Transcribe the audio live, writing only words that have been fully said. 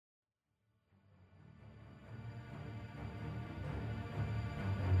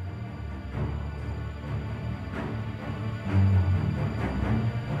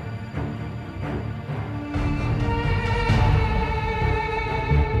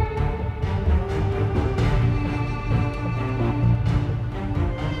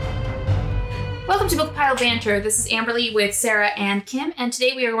Welcome to Book Pile Banter. This is Amberly with Sarah and Kim, and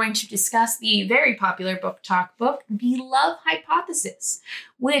today we are going to discuss the very popular book talk book, The Love Hypothesis,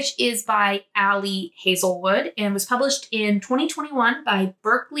 which is by Ali Hazelwood and was published in 2021 by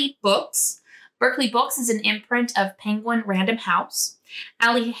Berkeley Books. Berkeley Books is an imprint of Penguin Random House.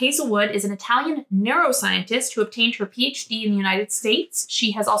 Ali Hazelwood is an Italian neuroscientist who obtained her PhD in the United States.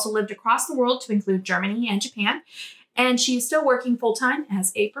 She has also lived across the world to include Germany and Japan, and she is still working full-time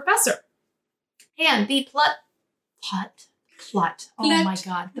as a professor. And the plot. Oh my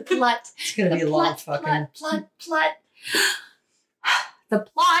God, the plot. It's going to be a lot of fucking. Plot. The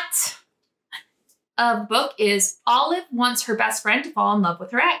plot of the book is Olive wants her best friend to fall in love with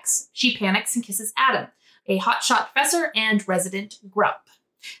her ex. She panics and kisses Adam, a hotshot professor and resident grump.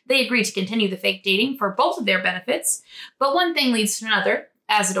 They agree to continue the fake dating for both of their benefits, but one thing leads to another,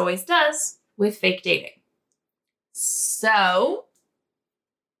 as it always does with fake dating. So,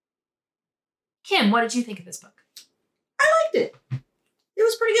 Kim, what did you think of this book? I liked it. It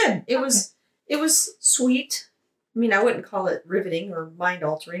was pretty good. It was sweet. I mean, I wouldn't call it riveting or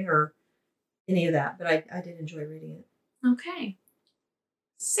mind-altering or any of that, but I did enjoy reading it. Okay.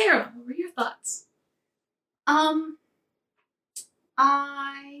 Sarah, what were your thoughts?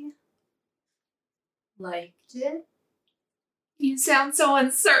 I liked it. You sound so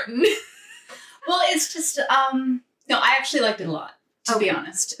uncertain. Well, it's just, no, I actually liked it a lot, to be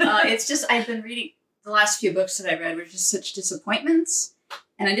honest. It's just, I've been reading, the last few books that I read were just such disappointments.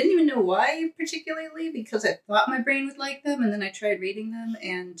 And I didn't even know why particularly, because I thought my brain would like them, and then I tried reading them,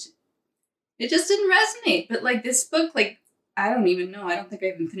 and it just didn't resonate. But, like, this book, like, I don't even know. I don't think I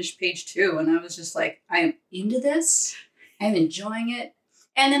even finished page 2, and I was just like, I am into this. I'm enjoying it.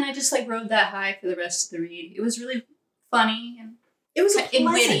 And then I just, like, rode that high for the rest of the read. It was really funny, and It was and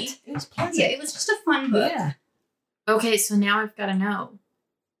witty. It was pleasant. Yeah, it was just a fun book. Yeah. Okay, so now I've got to know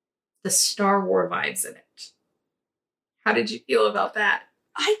the Star Wars vibes in it. How did you feel about that?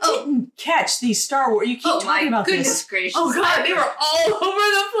 I didn't catch these Star Wars. You keep talking about goodness this. gracious. Oh God, they were all over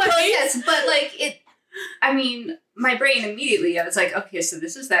the place. Well, yes, but like it, I mean, my brain immediately, I was like, okay, so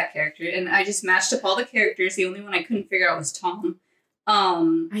this is that character. And I just matched up all the characters. The only one I couldn't figure out was Tom.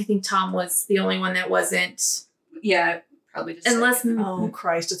 I think Tom was the only one that wasn't. Yeah, probably just. Unless Oh,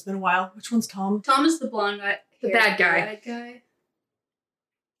 Christ. It's been a while. Which one's Tom? Tom is the blonde guy. The bad guy. Bad guy.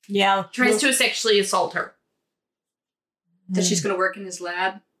 Yeah. tries to sexually assault her. That she's going to work in his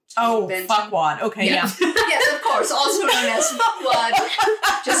lab. Oh, Benton. fuckwad. Okay, yeah. Yes, of course. Also known as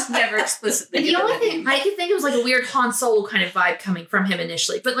fuckwad. Just never explicitly. The only thing I could think it was like a weird Han Solo kind of vibe coming from him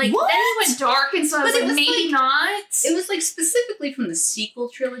initially, but like What? then it went dark, and so I was But it like, was maybe like- not. It was like specifically from the sequel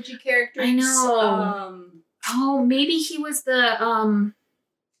trilogy characters. I know. Oh, maybe he was the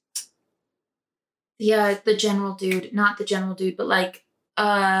general dude, not the general dude, but like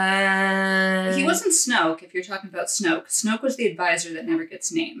He wasn't Snoke, if you're talking about Snoke. Snoke was the advisor that never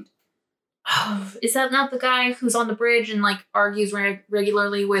gets named. Oh, is that not the guy who's on the bridge and like argues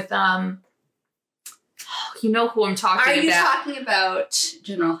regularly with you know who I'm talking about? Are you talking about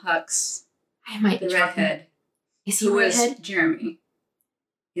General Hux, I might the be talking. redhead, Is he who was redhead? Jeremy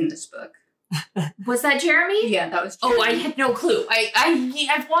in this book? Was that Jeremy? Yeah, that was Jeremy. Oh, I had no clue.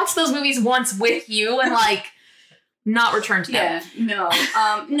 I've watched those movies once with you and like not returned to them.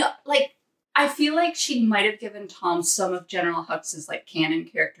 Yeah, no, like I feel like she might have given Tom some of General Hux's like canon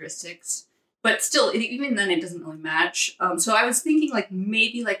characteristics, but still, even then, it doesn't really match. So I was thinking like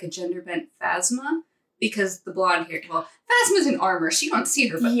maybe like a gender bent Phasma, because the blonde hair. Well, Phasma's in armor, so you don't see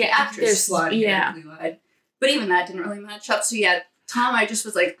her, but the actress is blonde hair, blue eyed. But even that didn't really match up. So yeah, Tom, I just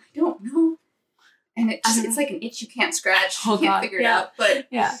was like, I don't know, and it's like an itch you can't scratch. You can't figure it out. But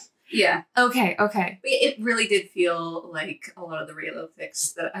Yeah. yeah. Okay. But it really did feel like a lot of the Raylo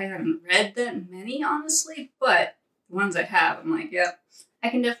fics that I haven't read that many, honestly, but the ones I have, I'm like, yep, I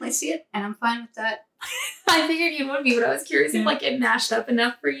can definitely see it, and I'm fine with that. I figured you would be, but I was curious if like it mashed up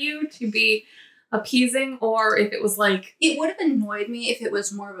enough for you to be appeasing, or if it was like It would have annoyed me if it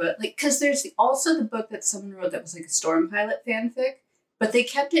was more of a, like, because there's also the book that someone wrote that was like a Storm Pilot fanfic, but they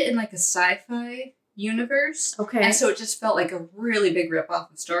kept it in like a sci-fi universe. okay. And so it just felt like a really big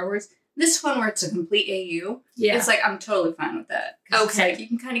ripoff of Star Wars. This one where it's a complete AU, Yeah. it's like, I'm totally fine with that. 'Cause it's Okay. like, you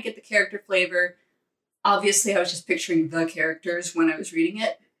can kind of get the character flavor. Obviously, I was just picturing the characters when I was reading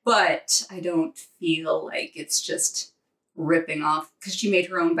it, but I don't feel like it's just ripping off, because she made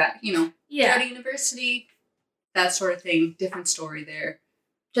her own Yeah. Jedi University, that sort of thing. Different story there.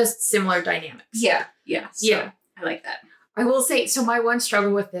 Just similar dynamics. Yeah. So Yeah. I like that. I will say, so my one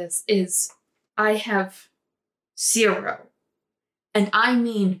struggle with this is I have 0, and I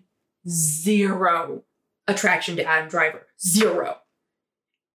mean 0 attraction to Adam Driver. 0.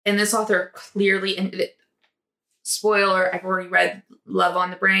 and this author clearly, spoiler, I've already read Love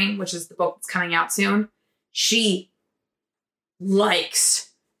on the Brain, which is the book that's coming out soon. She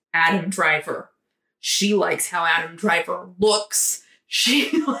likes Adam Driver. She likes how Adam Driver looks.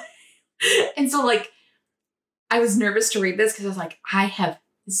 And so, like, I was nervous to read this because I was like, I have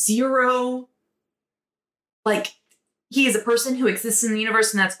zero, like, he is a person who exists in the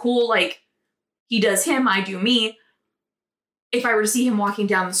universe and that's cool. Like, he does him, I do me. If I were to see him walking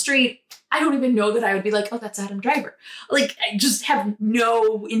down the street, I don't even know that I would be like, oh, that's Adam Driver. Like, I just have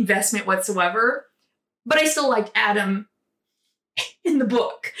no investment whatsoever. But I still liked Adam in the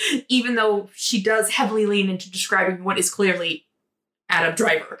book, even though she does heavily lean into describing what is clearly Adam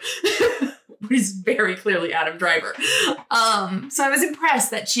Driver. What is very clearly Adam Driver. So I was impressed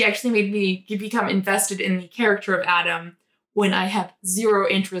that she actually made me become invested in the character of Adam when I have zero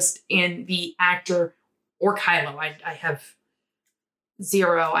interest in the actor or Kylo. I have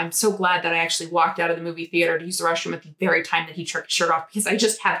zero. I'm so glad that I actually walked out of the movie theater to use the restroom at the very time that he took his shirt off, because I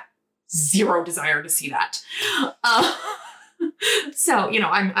just have zero desire to see that. So, you know,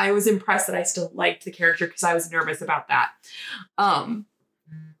 I was impressed that I still liked the character because I was nervous about that.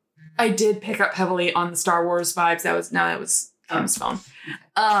 I did pick up heavily on the Star Wars vibes. That was Kim's phone.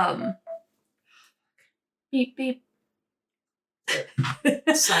 Beep, beep.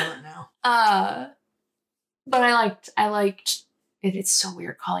 Silent now. But I liked it. It's so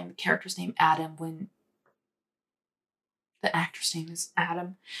weird calling the character's name Adam when the actor's name is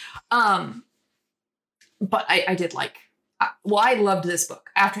Adam. But I did like, I loved this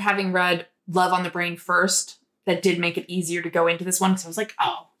book. After having read Love on the Brain first, that did make it easier to go into this one because I was like,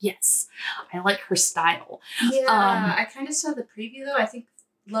 oh, yes, I like her style. Yeah, I kind of saw the preview, though. I think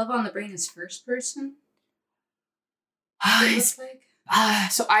Love on the Brain is first person.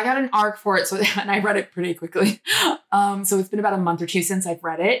 So I got an arc for it, and I read it pretty quickly. So it's been about a month or two since I've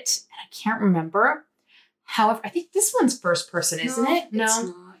read it, and I can't remember. However, I think this one's first person, isn't it? No, it's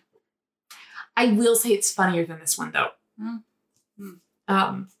not. I will say it's funnier than this one, though.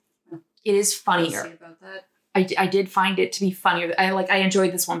 It is funnier. I'll see about that. I did find it to be funnier. I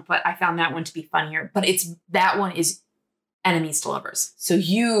enjoyed this one, but I found that one to be funnier. But that one is enemies to lovers. So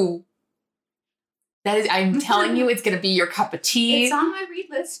I'm telling you, it's going to be your cup of tea. It's on my read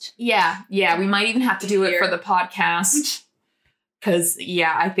list. Yeah. We might even have to do it for the podcast. Because,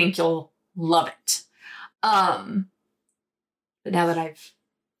 yeah, I think you'll love it. But now that I've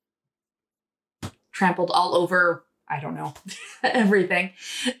trampled all over, I don't know, everything.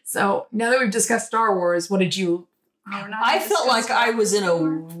 So now that we've discussed Star Wars, what did you... I felt like I was in a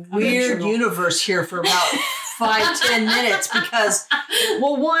weird universe here for about 5-10 minutes because,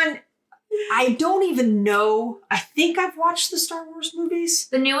 well, one, I don't even know. I think I've watched the Star Wars movies.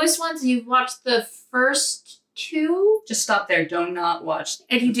 The newest ones, you've watched the first two? Just stop there. Do not watch.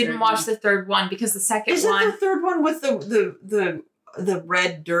 And you didn't watch the third one because the second Isn't one... the third one with the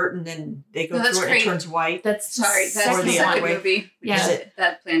red dirt and then they go through it and it turns white? That's the second second one. movie. Yeah.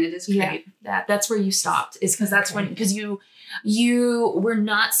 That planet is great. Yeah, that's where you stopped. Is because that's when... Because you were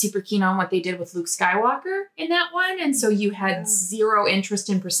not super keen on what they did with Luke Skywalker in that one, and so you had zero interest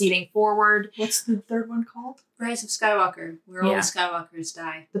in proceeding forward. What's the third one called? Rise of Skywalker, where all the Skywalkers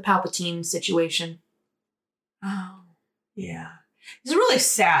die. The Palpatine situation. Oh, yeah. It's really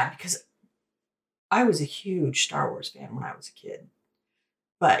sad because I was a huge Star Wars fan when I was a kid.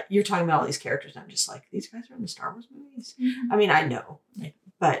 But you're talking about all these characters, and I'm just like, these guys are in the Star Wars movies? Mm-hmm. I mean, I know,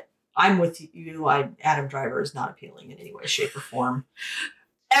 but I'm with you. Adam Driver is not appealing in any way, shape, or form.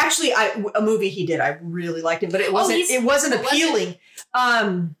 Actually, a movie he did, I really liked him, but it wasn't appealing.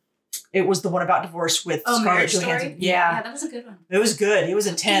 It was the one about divorce with Scarlett Johansson. Yeah, that was a good one. It was good. It was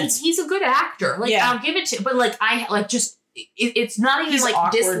intense. He's a good actor. I'll give it to, but it's not even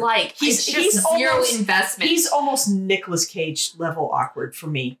awkward. Dislike. He's just zero investment. He's almost Nicolas Cage level awkward for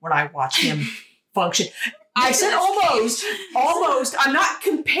me when I watch him function. I said almost. I'm not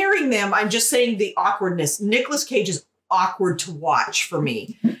comparing them. I'm just saying the awkwardness. Nicolas Cage is awkward to watch for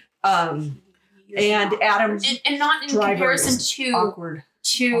me. And Adam and not in comparison to awkward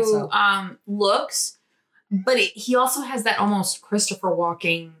looks, but he also has that almost Christopher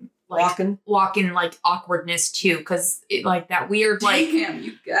Walken like awkwardness too, because that weird Damn,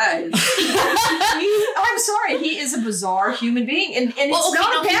 you guys. I'm sorry, he is a bizarre human being, and it's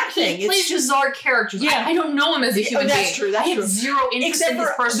not a bad thing. He plays bizarre characters. Yeah, I don't know him as a human being. That's true. I have zero interest in his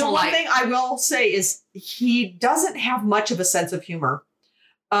personal life. The one thing I will say is he doesn't have much of a sense of humor.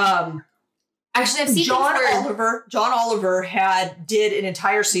 Actually, I've seen John Oliver did an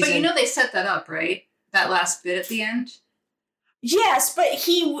entire season. But they set that up, right? That last bit at the end. Yes, but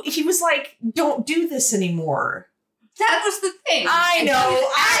he was like, don't do this anymore. That was the thing. I know.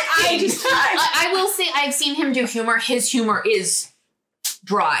 I I will say I've seen him do humor. His humor is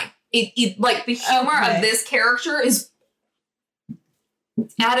dry. It like the humor of this character is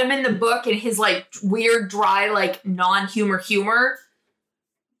Adam in the book and his like weird, dry, like non-humor humor.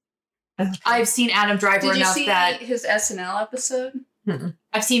 Okay. I've seen Adam Driver Did you enough see that his SNL episode,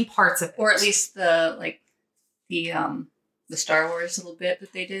 I've seen parts of it. or at least the Star Wars little bit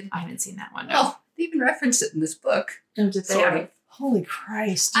that they did? I haven't seen that one. No. Oh, they even reference it in this book. Sort of. Holy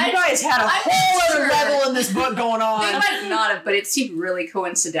Christ! You I- guys had a I'm whole not other sure. level in this book going They on. might not have, but it seemed really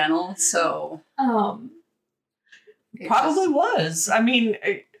coincidental. So it Probably was. I mean,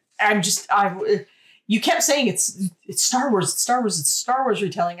 you kept saying it's Star Wars, it's Star Wars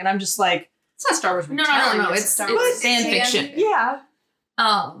retelling, and I'm just like, it's not Star Wars. No, retelling, it's Star Wars fan fiction. yeah.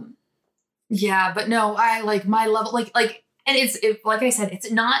 Yeah, but no, I like my level, like, and like I said, it's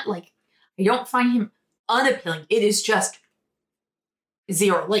not like I don't find him unappealing. It is just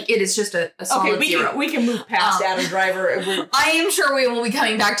zero. Like it is just a solid Okay, zero. we can move past Adam Driver. I am sure we will be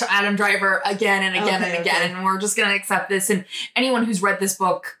coming back to Adam Driver again and again Okay, and again, okay. and we're just gonna accept this. And anyone who's read this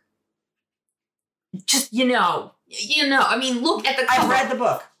book, just you know. I mean, look at the cover. I've read the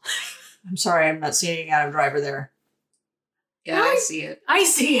book. I'm sorry, I'm not seeing Adam Driver there. Yeah, I see it. I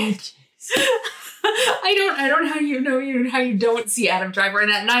see it. I don't know how you don't see Adam Driver in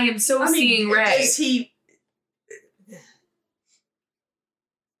that, and I am so seeing Ray. Is he?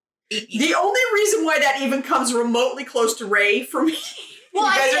 The only reason why that even comes remotely close to Ray for me, Well,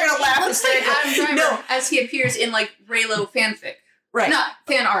 you guys are gonna laugh It looks and like say Adam Driver no, as he appears in like Raylo fanfic, right? not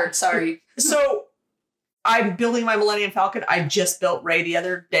fan art. Sorry. So I'm building my Millennium Falcon. I just built Ray the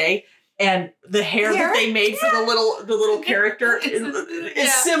other day, and the hair that they made for the little character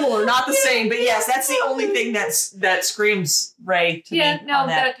is similar, not the same. But yes, that's the only thing that screams Ray to me. No, on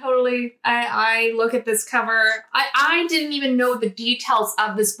that. that totally. I look at this cover. I didn't even know the details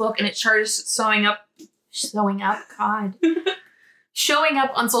of this book, and it started showing up. God. Showing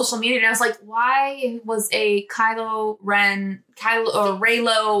up on social media, and I was like, why was a Kylo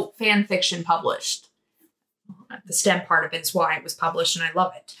Raylo fan fiction published? The STEM part of it is why it was published, and I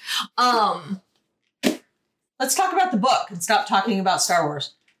love it. Let's talk about the book and stop talking about Star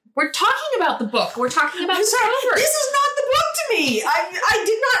Wars. We're talking about the book. We're talking about I'm the sorry, cover. this is not the book to me. I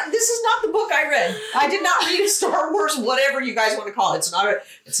did not. This is not the book I read. I did not read Star Wars, whatever you guys want to call it. It's not a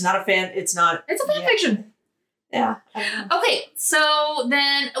fan. It's not. It's a fan fiction. Yeah. Okay, so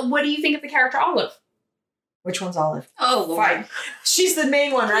then what do you think of the character Olive? Which one's Olive? Oh, Lord. Fine. She's the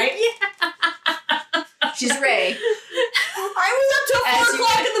main one, right? She's Ray. I was up till 4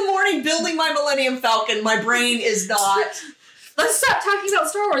 o'clock in the morning building my Millennium Falcon. My brain is not. Let's stop talking about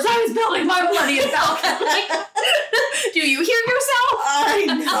Star Wars. I was building my Millennium Falcon. Do you hear yourself? I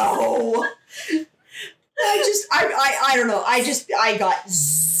know. I don't know. I got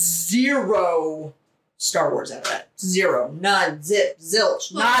zero Star Wars out of that. Zero. None. Zip.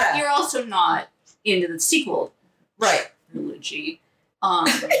 Zilch. Well, Nada. you're also not into the sequel Right. trilogy.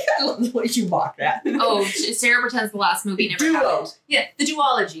 I love the way you mock that. Oh, Sarah pretends the last movie never Duo. happened. Yeah, the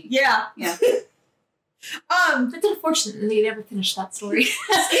duology. Yeah. Yeah. It's unfortunate they never finished that story.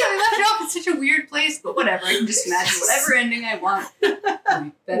 Yeah, we left it off in such a weird place, but whatever. I can just imagine whatever ending I want. It'll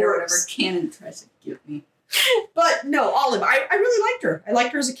be better, whatever Works. canon tries to give me. But no, Olive, I really liked her. I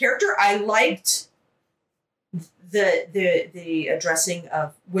liked her as a character. I liked the addressing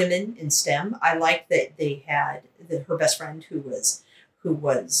of women in STEM. I liked that they had her best friend who was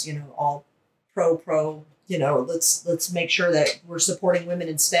all pro, let's make sure that we're supporting women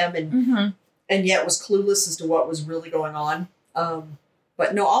in STEM and yet was clueless as to what was really going on.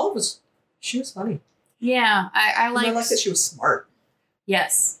 But no, Olive she was funny. Yeah, I And like. I liked that she was smart.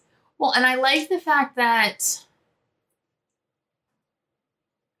 Yes. Well, and I like the fact that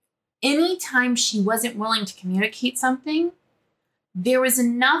anytime she wasn't willing to communicate something, there was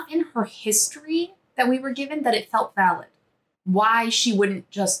enough in her history that we were given that it felt valid. Why she wouldn't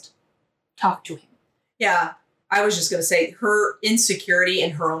just talk to him. Yeah, I was just going to say her insecurity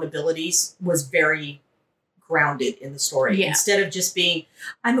in her own abilities was very grounded in the story. Yeah. Instead of just being,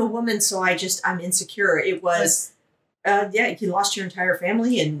 I'm a woman, so I'm insecure. It was, you lost your entire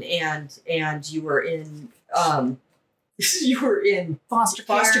family and you were in, Foster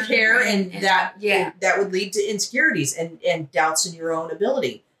care and that yeah. that would lead to insecurities and doubts in your own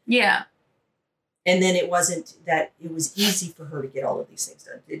ability. Yeah. And then it wasn't that it was easy for her to get all of these things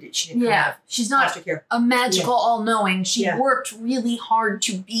done. She didn't come out Yeah. of She's not foster care. a magical all-knowing. She Yeah. worked really hard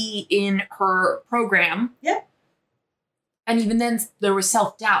to be in her program. Yeah. And even then there was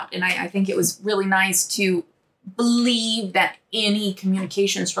self-doubt. And I think it was really nice to believe that any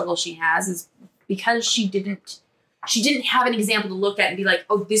communication struggle she has is because she didn't she didn't have an example to look at and be like,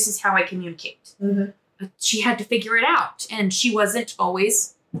 oh, this is how I communicate. Mhm. She had to figure it out, and she wasn't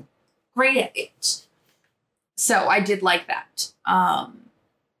always great at it. So I did like that.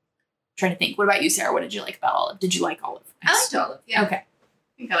 Trying to think. What about you, Sarah? What did you like about Olive? Did you like Olive? I liked Olive. Yeah. Okay. I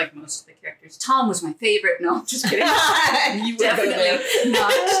think I like most of the characters. Tom was my favorite. No, just kidding. You would go there. Definitely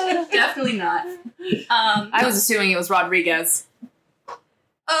not. Definitely not. I was assuming it was Rodriguez.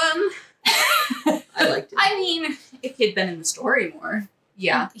 I liked it. I mean, if he'd been in the story more,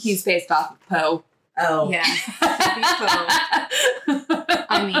 yeah. He's based off of Poe. Oh. Yeah.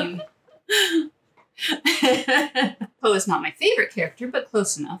 I mean, Poe is not my favorite character, but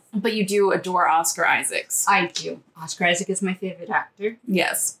close enough. But you do adore Oscar Isaacs. I do. Oscar Isaac is my favorite actor.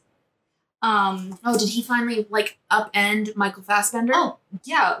 Yes. Oh, did he finally upend Michael Fassbender? Oh,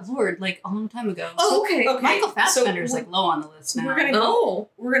 yeah, Lord, like a long time ago. Oh, okay. Michael So Fassbender's like low on the list now. We're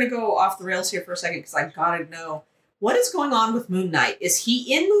gonna go off the rails here for a second because I gotta know what is going on with Moon Knight. Is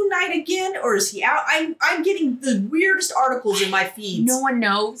he in Moon Knight again, or is he out? I'm getting the weirdest articles in my feeds. No one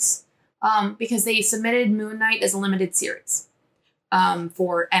knows, because they submitted Moon Knight as a limited series,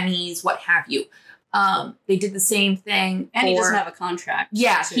 for Emmys, what have you. They did the same thing. And he doesn't have a contract.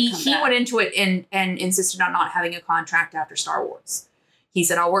 Yeah, to he come back. went into it and insisted on not having a contract after Star Wars. He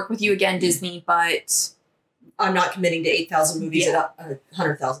said, "I'll work with you again, Disney, but." I'm not committing to 8,000 movies at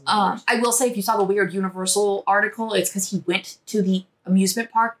 $100,000. I will say, if you saw the weird Universal article, it's because he went to the amusement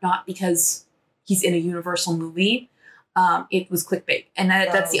park, not because he's in a Universal movie. It was clickbait, and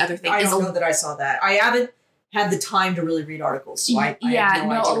that's the other thing. I is don't know that I saw that. I haven't had the time to really read articles, so I have no idea a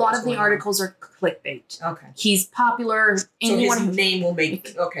what lot was of the going on. articles are clickbait. Okay. He's popular. So Anyone his who name will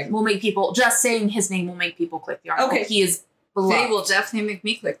make will make people, just saying his name will make people click the article. Okay. He is beloved. They will definitely make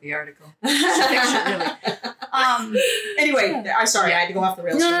me click the article. Anyway, I'm sorry, I had to go off the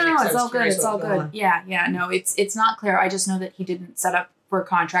rails. No, for a minute 'cause I it's was all good. curious It's what all was going good. on. Yeah. No, it's not clear. I just know that he didn't set up for a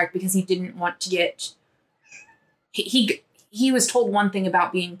contract because he didn't want to get. He was told one thing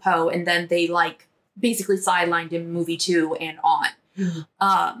about being Poe, and then they basically sidelined him in movie 2 and on. Mhm.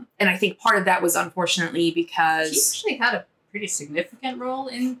 And I think part of that was unfortunately He because actually had a pretty significant role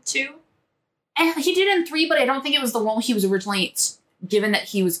in 2. he did in 3, but I don't think it was the role he was originally given that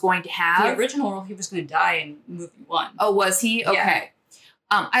he was going to The have. original role, he was going to die in movie 1. Oh, was he? Yeah. Okay.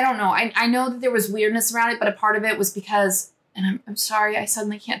 I don't know. I know that there was weirdness around it, but a part of it was because, and I'm sorry, I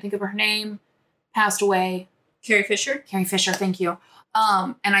suddenly can't think of her name, passed away. Carrie Fisher? Carrie Fisher, thank you.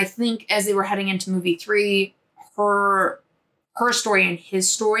 And I think as they were heading into movie 3, her story and his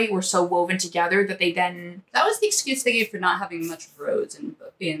story were so woven together that they then. That was the excuse they gave for not having much of Rose in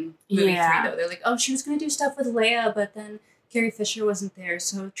movie 3, though. They're like, oh, she was going to do stuff with Leia, but then Carrie Fisher wasn't there,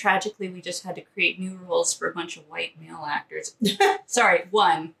 so tragically we just had to create new roles for a bunch of white male actors. Sorry,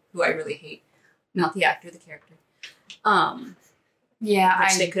 one who I really hate. Not the actor, the character.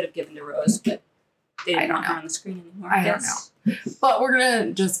 Which they could have given to Rose, but they I didn't don't want her know. on the screen anymore. I don't know. But we're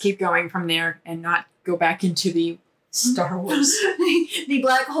gonna just keep going from there and not go back into the Star Wars. the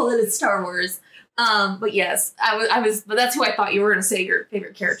black hole that is Star Wars. But yes, I was. But that's who I thought you were gonna say your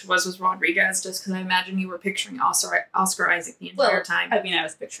favorite character was Rodriguez, just because I imagine you were picturing Oscar Isaac the entire time. I mean, I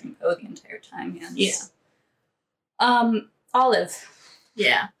was picturing Poe the entire time, yes. Yeah. Olive.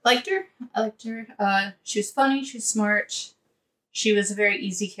 Yeah. Liked her. I liked her. She was funny. She was smart. She was a very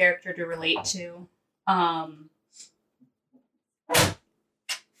easy character to relate to.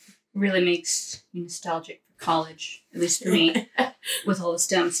 Really makes me nostalgic for college, at least for me, with all the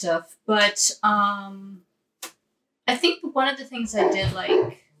STEM stuff. But I think one of the things I did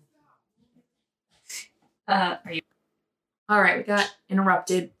like. Are you All right, we got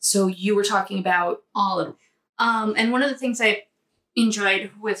interrupted. So you were talking about Olive? And one of the things I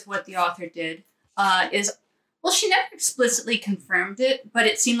enjoyed with what the author did is, well, she never explicitly confirmed it, but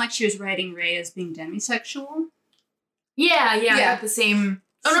it seemed like she was writing Rey as being demisexual. I Yeah. got the same.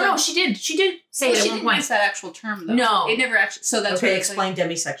 Oh no, she did say Well, it she at one didn't point. use that actual term, though. No. It never actually. So that's Okay, why explain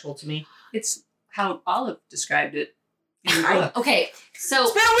demisexual to me. It's how Olive described it in the I- book. Okay, so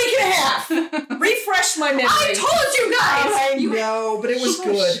It's been a week and a half. Refresh my memory. I told you guys. I know, but it was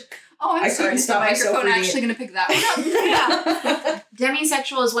good. Oh, I'm I sorry. couldn't Is the stop myself microphone reading actually it. going to pick that one up?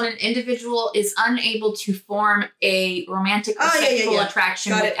 Demisexual is when an individual is unable to form a romantic or Oh, yeah, sexual yeah.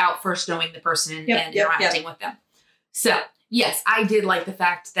 attraction Got it. without first knowing the person Yep, and yep, interacting with them. So, yes, I did like the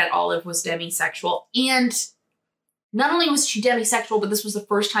fact that Olive was demisexual. And not only was she demisexual, but this was the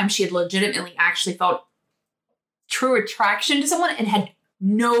first time she had legitimately actually felt true attraction to someone and had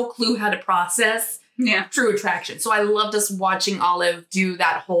no clue how to process Yeah. true attraction. So I loved us watching Olive do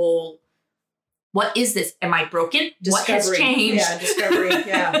that whole what is this? Am I broken? What has Discovery. changed? Yeah, discovery.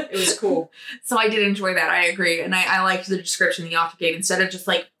 Yeah, it was cool. So I did enjoy that. I agree. And I liked the description the author gave. Instead of just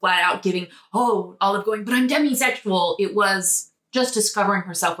like flat out giving, Olive going, but I'm demisexual. It was just discovering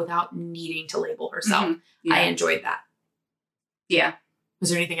herself without needing to label herself. Mhm. Yeah. I enjoyed that. Yeah. Was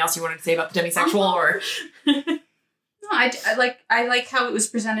there anything else you wanted to say about the demisexual or? No, I like how it was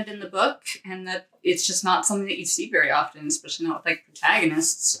presented in the book, and that it's just not something that you see very often, especially not with like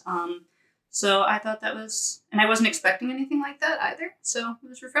protagonists. So I thought that was, and I wasn't expecting anything like that either. So it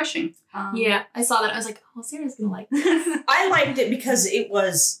was refreshing. Yeah, I saw that. I was like, Sarah's gonna like this. I liked it because it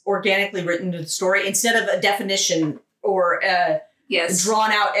was organically written to the story instead of a definition or a Yes.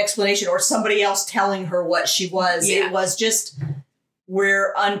 drawn out explanation or somebody else telling her what she was. Yeah. It was just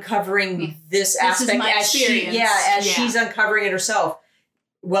we're uncovering this aspect my as experience. as Yeah. she's uncovering it herself.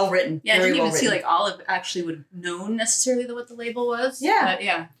 Well written. Yeah, I very didn't well even see written. like Olive actually would have known necessarily what the label was. Yeah. But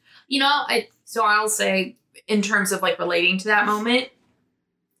yeah. You know, so I'll say in terms of like relating to that moment,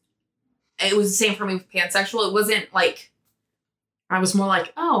 it was the same for me with pansexual. It wasn't like, I was more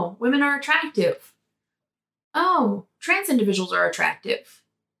like, oh, women are attractive. Oh, trans individuals are attractive.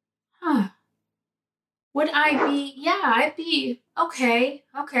 Huh. Would I be? Yeah, I'd be. Okay.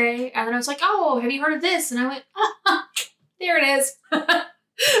 And then I was like, oh, have you heard of this? And I went, there it is.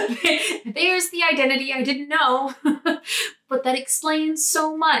 There's the identity I didn't know. But that explains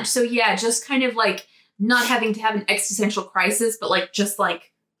so much. So yeah, just kind of like not having to have an existential crisis, but like just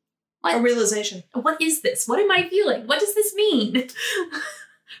like, A realization. what is this? What am I feeling? What does this mean?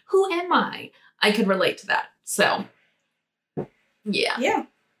 Who am I? I could relate to that. So yeah. Yeah.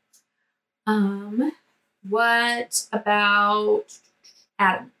 What about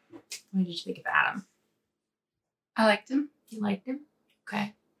Adam? What did you think of Adam? I liked him. You liked him?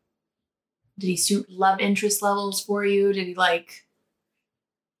 Okay. Did he suit love interest levels for you? Did he like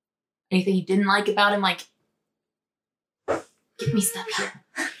anything you didn't like about him? Like, give me stuff here.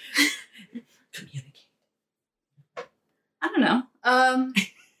 Communicate. I don't know.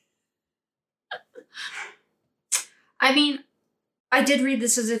 I mean, I did read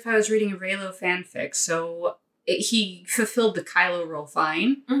this as if I was reading a Reylo fanfic, so he fulfilled the Kylo role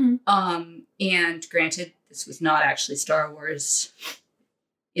fine. Mm-hmm. And granted, this was not actually Star Wars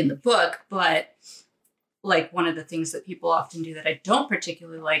in the book, but like one of the things that people often do that I don't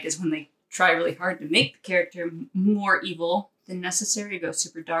particularly like is when they try really hard to make the character more evil than necessary, go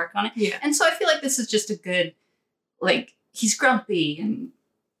super dark on it. Yeah. And so I feel like this is just a good, like, he's grumpy and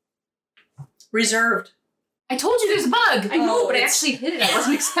Reserved. I told you there's a bug. I know, Oh, but I it's- actually hit it. I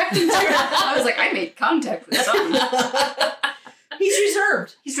wasn't expecting to. I was like, I made contact with something. He's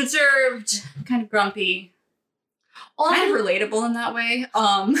reserved. He's reserved, kind of grumpy, kind of relatable in that way. But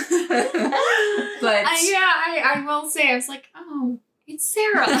I will say, I was like, oh, it's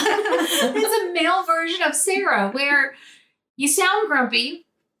Sarah. It's a male version of Sarah where you sound grumpy,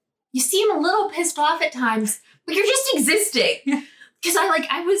 you seem a little pissed off at times, but you're just existing. Because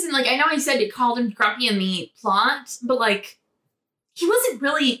I wasn't like, I know I said it called him grumpy in the plot, but like, he wasn't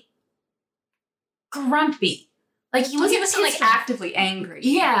really grumpy. Like, he wasn't like pissed off. actively angry.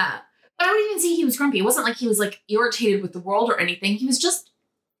 Yeah. But I wouldn't even say he was grumpy. It wasn't like he was like irritated with the world or anything. He was just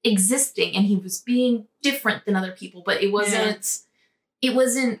existing and he was being different than other people, but it wasn't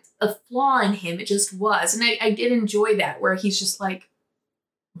a flaw in him. It just was. And I did enjoy that where he's just like,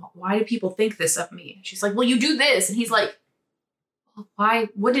 why do people think this of me? And she's like, well, you do this. And he's like, well, why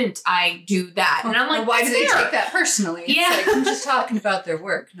wouldn't I do that? And I'm like, why do they fair. take that personally? It's Yeah. like, I'm just talking about their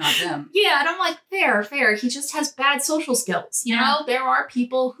work, not them. Yeah, and I'm like, fair. He just has bad social skills. You know, there are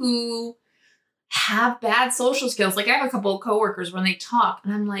people who have bad social skills. Like, I have a couple of coworkers when they talk,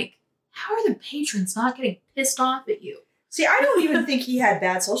 and I'm like, how are the patrons not getting pissed off at you? See, I don't even think he had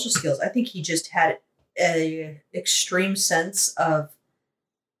bad social skills. I think he just had a extreme sense of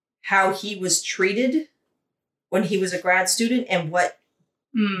how he was treated when he was a grad student and what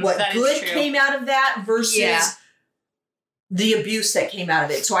that is good true. came out of that versus Yeah. the abuse that came out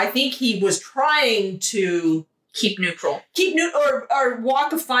of it. So I think he was trying to Keep neutral. or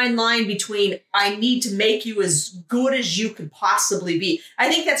walk a fine line between I need to make you as good as you could possibly be. I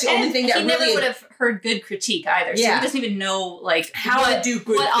think that's the only And thing that he never really would have heard good critique either. So Yeah. he doesn't even know like how to do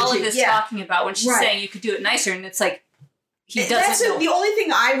good what Olive critique. is Yeah. talking about when she's Right. saying you could do it nicer, and it's like he That's doesn't know. the only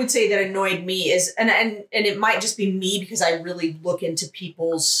thing I would say that annoyed me is, and it might just be me because I really look into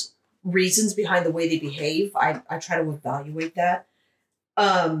people's reasons behind the way they behave. I try to evaluate that.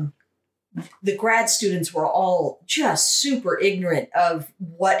 The grad students were all just super ignorant of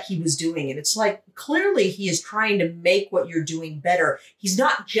what he was doing. And it's like, clearly he is trying to make what you're doing better. He's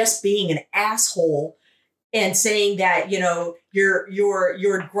not just being an asshole and saying that, your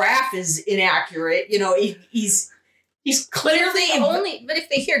graph is inaccurate. He's clearly But if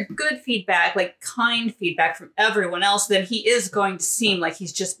they hear good feedback, like kind feedback from everyone else, then he is going to seem like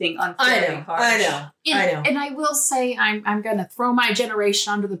he's just being unfairly harsh. I know. And I will say, I'm going to throw my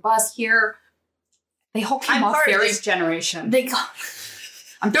generation under the bus here. They all came I'm off part very. of this generation.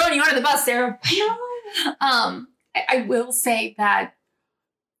 I'm throwing you under the bus, Sarah. I will say that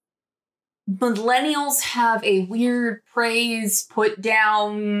millennials have a weird praise put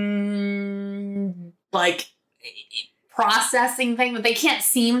down, like, processing thing that they can't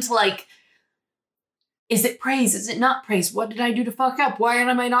seem to, like, is it praise? Is it not praise? What did I do to fuck up? Why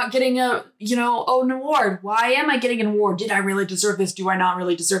am I not getting an award? Why am I getting an award? Did I really deserve this? Do I not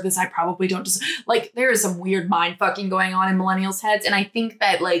really deserve this? I probably don't deserve. Like, there is some weird mind fucking going on in millennials' heads, and I think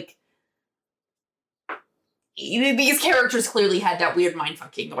that, like, these characters clearly had that weird mind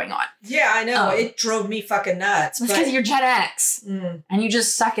fucking going on. Yeah, I know. It drove me fucking nuts. It's because you're Gen X, and you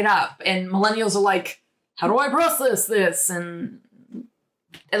just suck it up. And millennials are like, how do I process this? And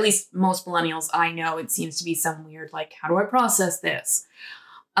at least most millennials I know, it seems to be some weird, like, how do I process this?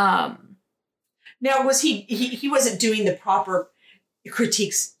 Now, was he wasn't doing the proper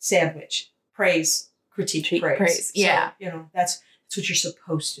critiques sandwich? Praise, critique, praise. Yeah. So, that's what you're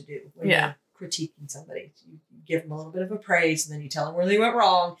supposed to do when Yeah. you're critiquing somebody. You give them a little bit of a praise, and then you tell them where they went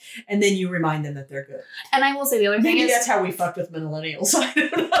wrong, and then you remind them that they're good. And I will say the other thing Maybe is, that's how we fucked with millennials. I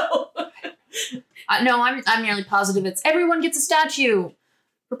don't know. no, I'm nearly positive it's everyone gets a statue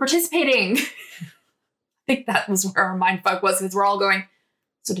for participating. I think that was where our mind fuck was, because we're all going,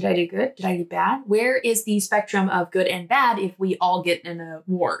 so did I do good? Did I do bad? Where is the spectrum of good and bad if we all get an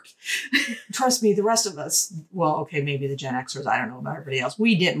award? Trust me, the rest of us, well, okay, maybe the Gen Xers, I don't know about everybody else.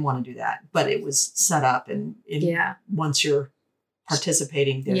 We didn't want to do that, but it was set up, and once you're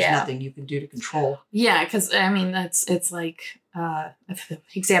participating, there's nothing you can do to control. Yeah, because I mean, it's like the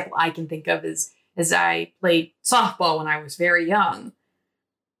example I can think of is I played softball when I was very young.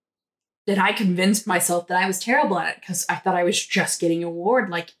 That I convinced myself that I was terrible at it because I thought I was just getting an award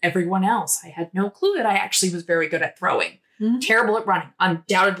like everyone else. I had no clue that I actually was very good at throwing. Mm-hmm. Terrible at running.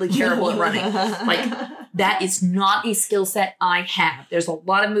 Undoubtedly terrible at running. Like, that is not a skill set I have. There's a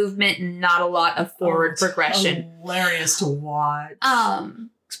lot of movement and not a lot of forward progression. Hilarious to watch.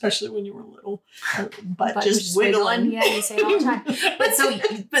 Especially when you were little. But just wiggling. Yeah, you say it all the time.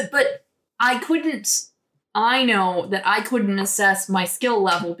 But I know that I couldn't assess my skill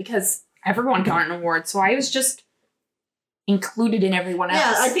level because everyone got an award. So I was just included in everyone else.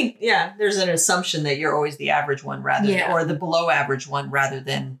 Yeah, I think, there's an assumption that you're always the average one or the below average one rather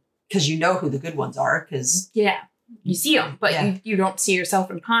than, because you know who the good ones are. Because you see them, but you don't see yourself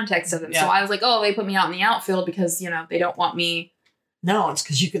in context of them. Yeah. So I was like, oh, they put me out in the outfield because, they don't want me. No, it's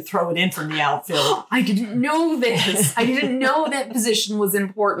because you could throw it in from the outfield. I didn't know this. I didn't know that position was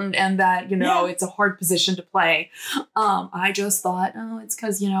important and that, it's a hard position to play. I just thought, it's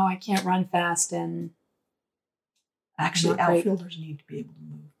because, I can't run fast and. Actually, outfielders need to be able to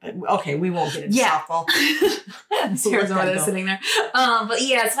move. But okay, we won't get into softball. Sarah's over there sitting there. But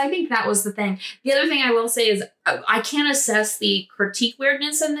so I think that was the thing. The other thing I will say is I can't assess the critique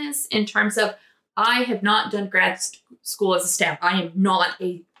weirdness in this in terms of I have not done grad school as a STEM. I am not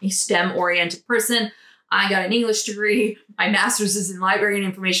a STEM-oriented person. I got an English degree. My master's is in library and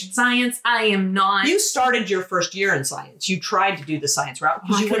information science. I am not. You started your first year in science. You tried to do the science route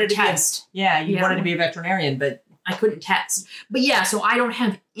because you wanted to test. wanted to be a veterinarian, but I couldn't test. But so I don't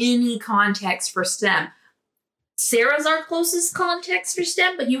have any context for STEM. Sarah's our closest context for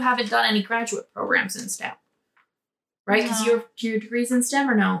STEM, but you haven't done any graduate programs in STEM. Right? Because your degree's in STEM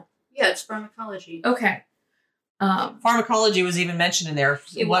or no? Yeah, it's pharmacology. Okay. Pharmacology was even mentioned in there.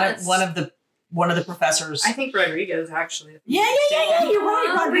 One of the professors. I think Rodriguez actually. Yeah. You're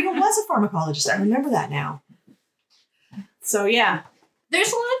right. Rodrigo was a pharmacologist. I remember that now. So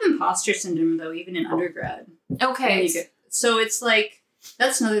there's a lot of imposter syndrome though, even in undergrad. Okay. So it's like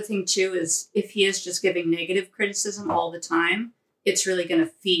that's another thing too. Is if he is just giving negative criticism all the time, it's really going to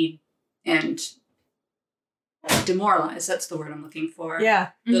feed and demoralize. That's the word I'm looking for. Yeah.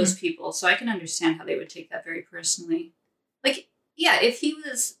 Those people. So I can understand how they would take that very personally. Like, if he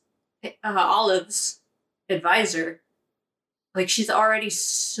was Olive's advisor, like she's already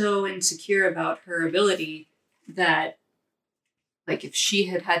so insecure about her ability that, like, if she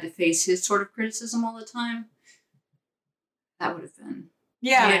had to face his sort of criticism all the time, that would have been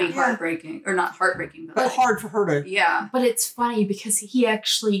really heartbreaking. Or not heartbreaking, but hard for her to. Yeah. But it's funny because he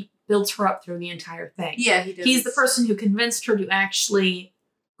actually built her up through the entire thing. Yeah, he does. He's the person who convinced her to actually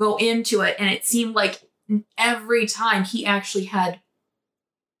go into it. And it seemed like every time he actually had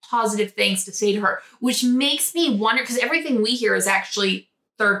positive things to say to her, which makes me wonder, because everything we hear is actually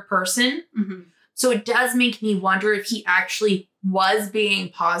third person. Mm-hmm. So it does make me wonder if he actually was being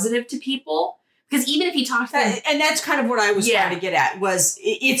positive to people. Because even if he talked to them, And that's kind of what I was Yeah. trying to get at, was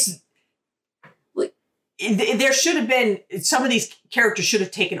there should have been, some of these characters should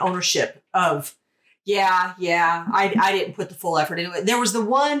have taken ownership of, I didn't put the full effort into it. There was the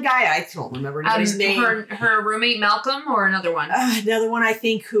one guy, I don't remember his name. her roommate Malcolm, or another one. Another one, I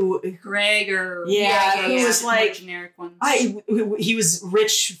think, who Greg or who was more like, generic ones. he was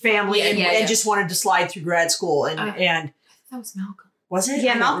rich family and just wanted to slide through grad school. And That was Malcolm. was it?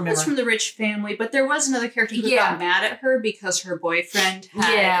 Yeah, I don't Malcolm was remember. from the rich family, but there was another character who Yeah. got mad at her because her boyfriend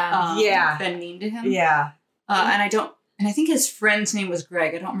had been mean to him. Yeah. And I think his friend's name was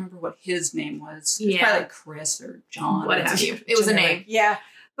Greg. I don't remember what his name was. It was probably like Chris or John. What have you. It was a name. Yeah.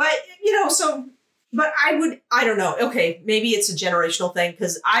 But, but I don't know. Okay, maybe it's a generational thing,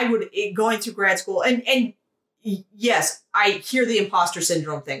 because going through grad school, and yes, I hear the imposter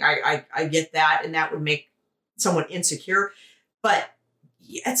syndrome thing. I get that, and that would make someone insecure. But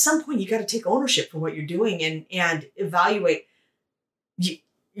at some point, you got to take ownership for what you're doing and evaluate.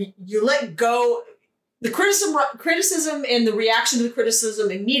 You let go. The criticism and the reaction to the criticism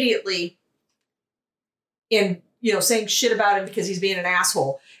immediately, and saying shit about him because he's being an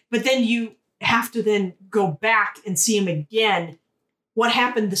asshole. But then you have to then go back and see him again. What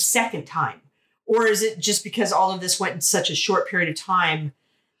happened the second time? Or is it just because all of this went in such a short period of time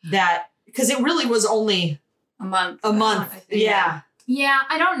because it really was only a month. I think. Yeah. Yeah,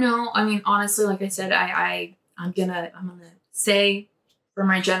 I don't know. I mean, honestly, like I said, I'm gonna say for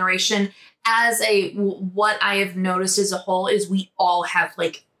my generation, as what I have noticed as a whole is we all have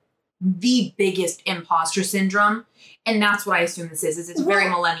like the biggest imposter syndrome, and that's what I assume this is. It's very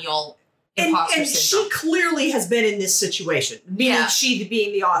millennial imposter and syndrome. she clearly has been in this situation, meaning she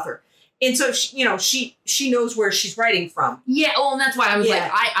being the author. And so, she knows where she's writing from. Yeah, well, and that's why I was like,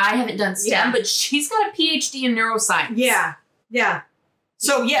 I haven't done STEM, but she's got a PhD in neuroscience. Yeah, yeah.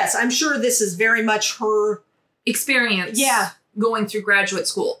 So, yes, I'm sure this is very much her experience going through graduate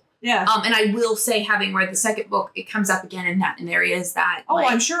school. Yeah. And I will say, having read the second book, it comes up again in areas that. Oh,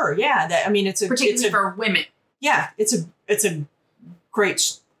 I'm sure. Yeah. Particularly for women. Yeah, it's a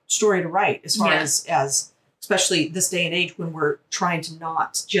great story to write as far as especially this day and age when we're trying to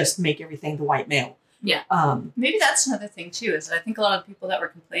not just make everything the white male. Yeah. Maybe that's another thing too, is that I think a lot of the people that were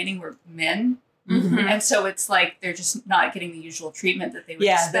complaining were men. Mm-hmm. And so it's like they're just not getting the usual treatment that they would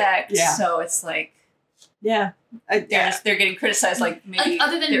expect. So it's like they're getting criticized like maybe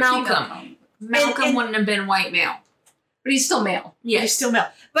other than Malcolm. Malcolm wouldn't have been white male. But he's still male. Yeah, he's still male.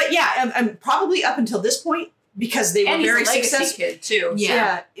 But yeah, I'm probably up until this point, because they were very successful kid too.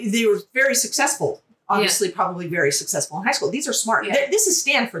 Yeah, they were very successful. Obviously, probably very successful in high school. These are smart. Yeah. This is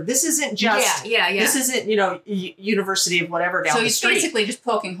Stanford. This isn't just. This isn't University of whatever down the street. So he's basically just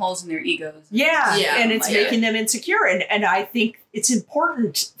poking holes in their egos. Yeah, and it's making them insecure. And I think it's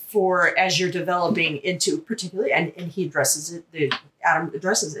important for, as you're developing into particularly, and he addresses it. Adam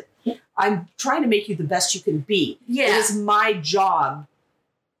addresses it. I'm trying to make you the best you can be. Yeah. It is my job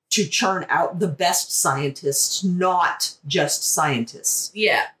to churn out the best scientists, not just scientists.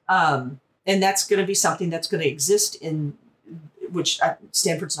 Yeah. And that's going to be something that's going to exist in, which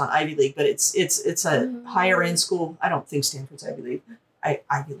Stanford's not Ivy League, but it's a higher end school. I don't think Stanford's Ivy League.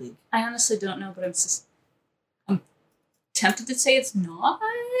 Ivy League. I honestly don't know, but I'm tempted to say it's not.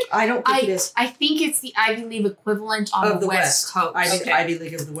 I don't think it is. I think it's the Ivy League equivalent on the West Coast. Ivy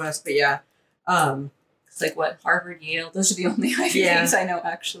League of the West, but yeah. It's like what, Harvard, Yale. Those are the only Ivy Leagues I know,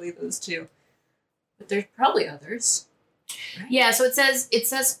 actually, those two. But there's probably others. Right? Yeah, so it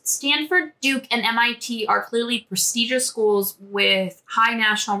says Stanford, Duke, and MIT are clearly prestigious schools with high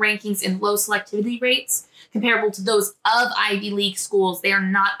national rankings and low selectivity rates comparable to those of Ivy League schools. They are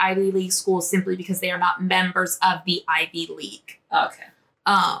not Ivy League schools simply because they are not members of the Ivy League. Okay.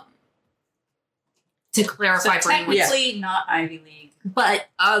 To clarify so for anyone. technically not Ivy League. But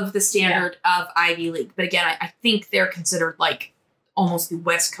of the standard of Ivy League. But again, I think they're considered like almost the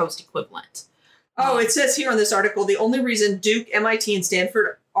West Coast equivalent. Oh, it says here on this article, the only reason Duke, MIT, and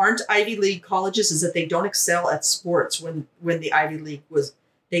Stanford aren't Ivy League colleges is that they don't excel at sports when the Ivy League was,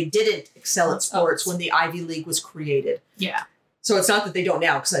 they didn't excel at sports when the Ivy League was created. Yeah. So it's not that they don't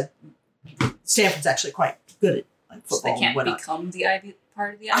now, because Stanford's actually quite good at like football. So they can't and whatnot. become the Ivy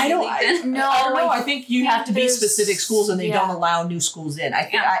part of the Ivy League then? No, I think you have to be specific schools, and they don't allow new schools in.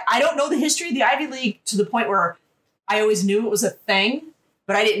 I don't know the history of the Ivy League to the point where I always knew it was a thing,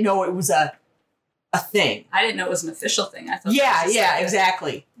 but I didn't know it was a thing. I didn't know it was an official thing. I thought Yeah,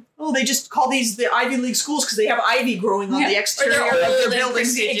 exactly. oh, they just call these the Ivy League schools because they have ivy growing on the exterior of their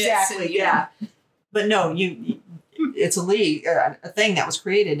buildings. Exactly, yeah. But no, it's a league, a thing that was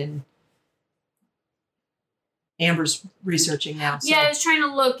created, and Amber's researching now. So. Yeah, I was trying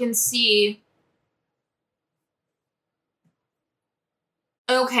to look and see.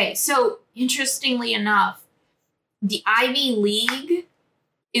 Okay, so interestingly enough, the Ivy League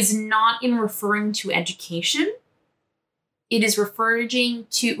is not in referring to education. It is referring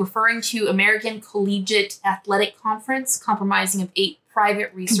to American Collegiate Athletic Conference, comprising of 8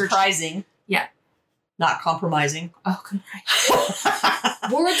 private research. Comprising. Yeah. Not compromising. Oh,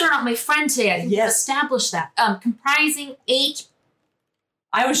 comprising. Words are not my friend today. I think we've established that. Comprising 8.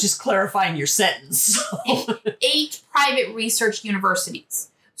 I was just clarifying your sentence. 8 private research universities.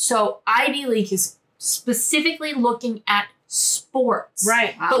 So Ivy League is specifically looking at sports,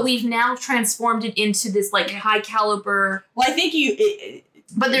 right? But we've now transformed it into this like high caliber. Well, I think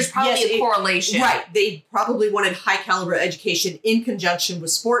but there's probably a correlation, right? They probably wanted high caliber education in conjunction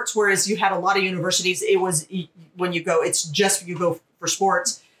with sports, whereas you had a lot of universities. It was when you go, it's just you go for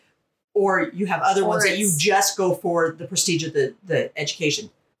sports, or you have other ones that you just go for the prestige of the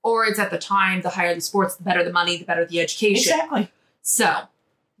education. Or it's at the time, the higher the sports, the better the money, the better the education. Exactly. So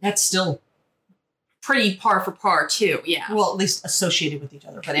that's still pretty par for par too, yeah. Well, at least associated with each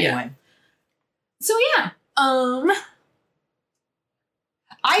other. But anyway. So yeah.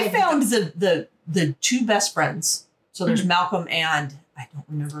 I found the 2 best friends. So there's Malcolm and I don't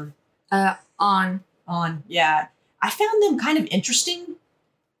remember. On. Yeah. I found them kind of interesting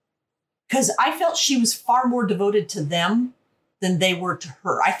because I felt she was far more devoted to them than they were to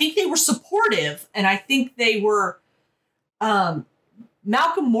her. I think they were supportive, and I think they were Malcolm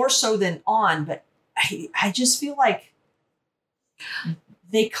more so than On, but I just feel like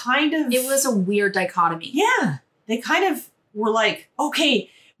they kind of... It was a weird dichotomy. Yeah. They kind of were like, okay,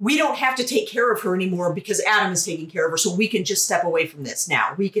 we don't have to take care of her anymore because Adam is taking care of her, so we can just step away from this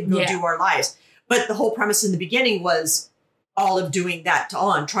now. We can go do our lives. But the whole premise in the beginning was Olive doing that to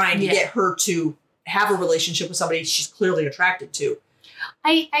On, trying to get her to have a relationship with somebody she's clearly attracted to.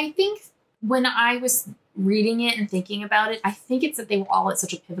 I think when I was reading it and thinking about it, I think it's that they were all at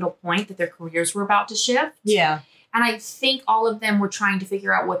such a pivotal point that their careers were about to shift. Yeah. And I think all of them were trying to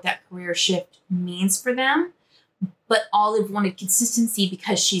figure out what that career shift means for them. But Olive wanted consistency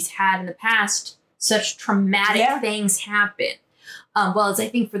because she's had in the past such traumatic things happen. Whereas I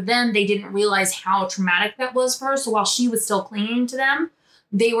think for them, they didn't realize how traumatic that was for her. So while she was still clinging to them,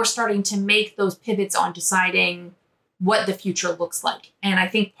 they were starting to make those pivots on deciding what the future looks like. And I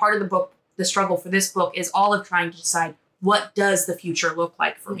think part of the book, the struggle for this book, is Olive trying to decide, what does the future look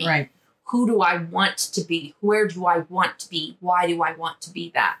like for me? Right. Who do I want to be? Where do I want to be? Why do I want to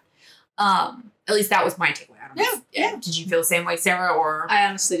be that? At least that was my takeaway. I don't know. Yeah. Did you feel the same way, Sarah? Or I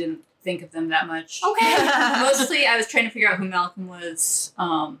honestly didn't think of them that much. Okay. Mostly, I was trying to figure out who Malcolm was.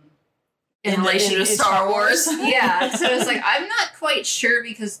 In relation to Star Wars. Yeah. So I was like, I'm not quite sure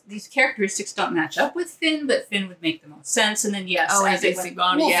because these characteristics don't match up with Finn, but Finn would make the most sense. And then as it went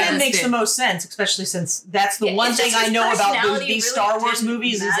on, Finn makes the most sense, especially since that's the one thing I know about these really Star Wars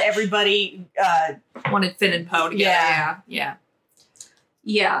movies is everybody wanted Finn and Poe together.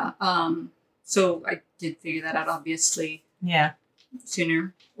 Yeah. So I did figure that out, obviously. Yeah.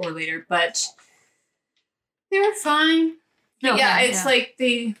 Sooner or later, but they were fine. No, it's like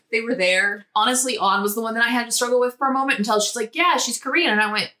they were there. Honestly, On was the one that I had to struggle with for a moment until she's like, yeah, she's Korean. And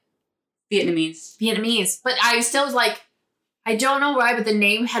I went, Vietnamese. But I still was like, I don't know why, but the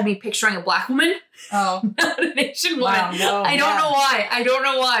name had me picturing a black woman. Oh. Not an Asian woman. Wow, no, I don't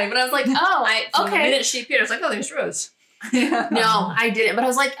know why. But I was like, The minute she appeared, I was like, oh, there's Rose. No, I didn't. But I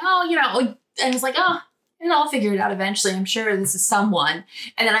was like, and I was like, and I'll figure it out eventually. I'm sure this is someone.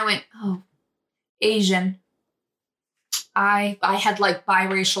 And then I went, Asian. I had like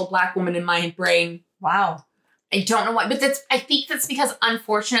biracial black woman in my brain. Wow. I don't know why, but I think that's because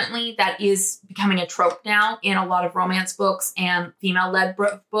unfortunately that is becoming a trope now in a lot of romance books and female-led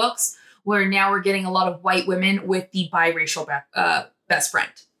books, where now we're getting a lot of white women with the biracial best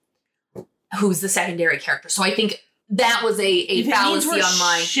friend, who's the secondary character. So I think that was a fallacy on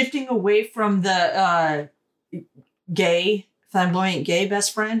my shifting away from the flamboyant gay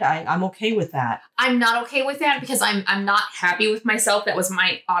best friend. I'm okay with that. I'm not okay with that because I'm not happy with myself. That was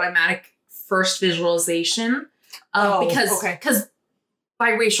my automatic first visualization. Because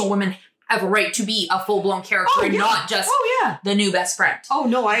biracial women have a right to be a full-blown character and not just the new best friend. Oh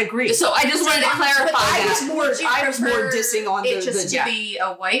no, I agree. So I just wanted to clarify that. I was more dissing on it to be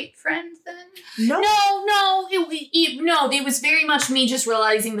a white friend then? No, it was very much me just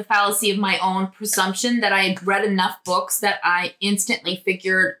realizing the fallacy of my own presumption that I had read enough books that I instantly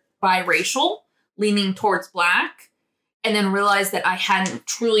figured biracial, leaning towards Black, and then realized that I hadn't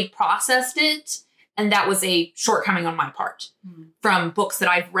truly processed it. And that was a shortcoming on my part from books that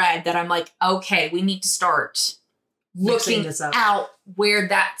I've read that I'm like, okay, we need to start looking out where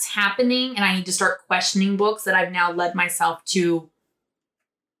that's happening. And I need to start questioning books that I've now led myself to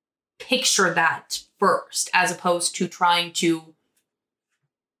picture that first, as opposed to trying to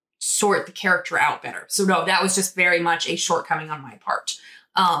sort the character out better. So no, that was just very much a shortcoming on my part.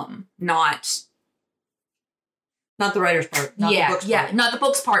 Not the writer's part. Not the book's part. Not the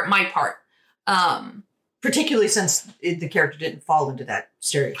book's part, my part. Particularly since the character didn't fall into that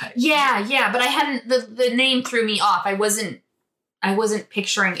stereotype. Yeah, but I hadn't, the name threw me off. I wasn't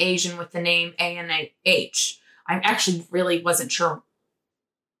picturing Asian with the name A-N-A-H. I actually really wasn't sure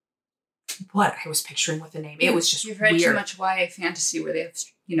what I was picturing with the name. It was just You've read weird. too much YA fantasy where they have,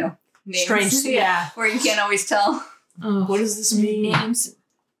 names. Strange, yeah. Where you can't always tell. What does this mean? Names,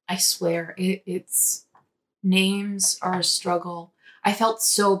 I swear, it's names are a struggle. I felt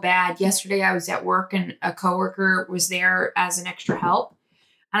so bad. Yesterday I was at work and a coworker was there as an extra help.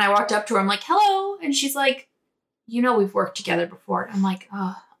 And I walked up to her. I'm like, hello. And she's like, we've worked together before. I'm like,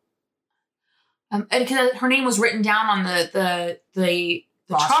 oh. Because her name was written down on the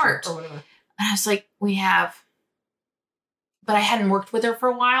chart. Or whatever. And I was like, we have. But I hadn't worked with her for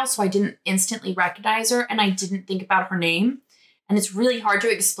a while, so I didn't instantly recognize her. And I didn't think about her name. And it's really hard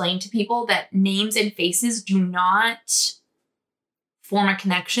to explain to people that names and faces do not form a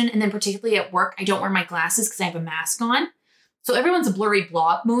connection. And then particularly at work, I don't wear my glasses because I have a mask on. So everyone's a blurry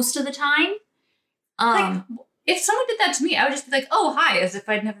blob most of the time. If someone did that to me, I would just be like, "Oh, hi," as if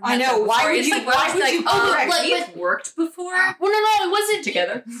I'd never met I know. them Why before. would It's you? like, Why would you? we've worked before. Well, no, it wasn't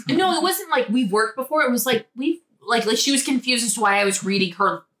Together. No, it wasn't like we've worked before. It was like we've like she was confused as to why I was reading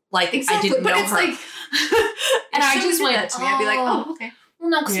her. Like Exactly, I didn't but know it's her. like, And I if just someone went, did that to me, I'd be like, "Oh, okay." Well,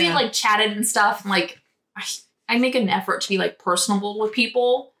 no, because we had like chatted and stuff. And like I make an effort to be like personable with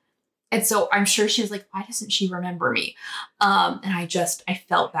people. And so I'm sure she was like, why doesn't she remember me? And I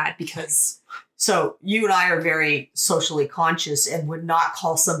felt bad because. So you and I are very socially conscious and would not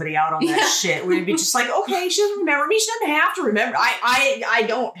call somebody out on that shit. We'd be just like, okay, she doesn't remember me. She doesn't have to remember. I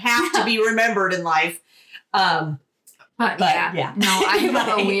don't have to be remembered in life. But yeah. No, I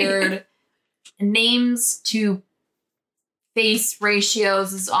have a weird names to face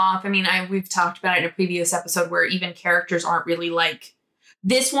ratios is off. I mean, we've talked about it in a previous episode where even characters aren't really like.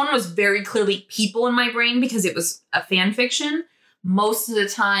 This one was very clearly people in my brain because it was a fan fiction. Most of the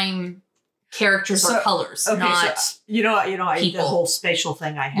time, characters are colors, not the whole spatial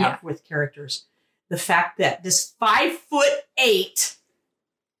thing I have with characters. The fact that this 5'8"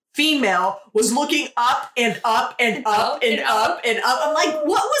 female was looking up and up and up and up and up. I'm like,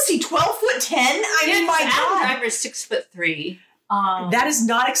 what was he? 12'10"? I mean, my God. Adam Driver's 6'3". That is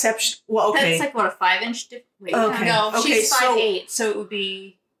not exceptional. Well, okay. That's like what, a 5-inch difference? Wait, okay. No, okay, she's 5'8", so it would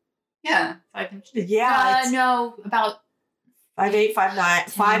be 5 inches. Yeah. No, about 5'8", 5'9",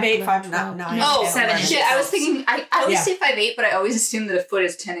 5'8", 5'9". Oh, 7 inches. Shit, I was thinking, I always say 5'8", but I always assume that a foot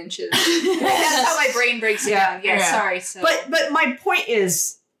is 10 inches. That's how my brain breaks it down. Yeah, sorry. So. But my point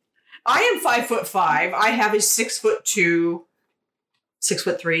is, I am 5'5". I have a 6'2",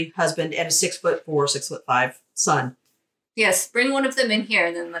 6'3" husband and a 6'4", 6'5" son. Yes, bring one of them in here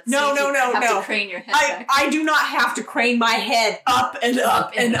and then let's No. to crane your head back. I do not have to crane my head up and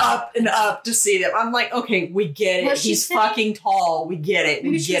up and up and up to see them. I'm like, okay, we get it. Well, He's fucking tall. We get it.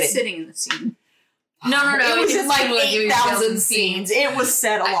 Maybe We get it. sitting in the scene. No. It was in like like 8,000 scenes. It was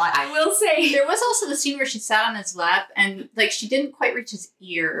said a lot. I will say There was also the scene where she sat on his lap and like she didn't quite reach his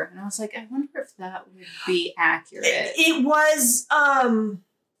ear. And I was like, I wonder if that would be accurate. It was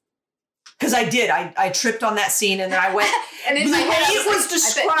because I did. I tripped on that scene and then I went. And The in way my head, I it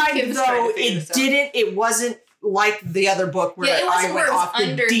was like, I bet Kim's described, trying though, to figure it this out. didn't. It wasn't like the other book where It wasn't I where went it was off the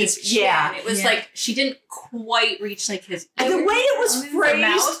under deep. his chin. Yeah, It was like she didn't quite reach like his the ear. way it was Her phrased.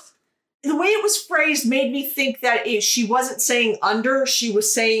 mouth. The way it was phrased made me think that she wasn't saying under, she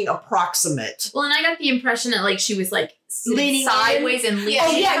was saying approximate. well, and I got the impression that like she was like Leaning sideways and leaning.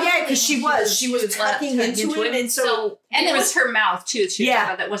 Oh, yeah, out. because she was tucking into it, and so And it was her mouth too. She Yeah.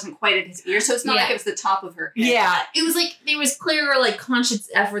 thought that wasn't quite at his ear, so it's not like it was the top of her head. yeah, It was like there was clear like conscious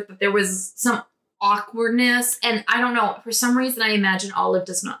effort that there was some awkwardness, and I don't know, for some reason I imagine Olive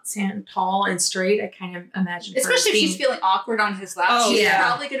does not stand tall and straight. I kind of imagine her Especially if being, she's feeling awkward on his lap. Oh, she's yeah.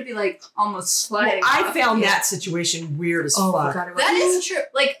 probably going to be like almost well, sliding. I off. found Yeah. that situation weird as oh fuck. god, it was, That is true.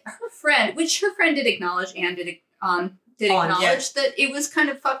 Like her friend, which her friend did acknowledge and did acknowledge that it was kind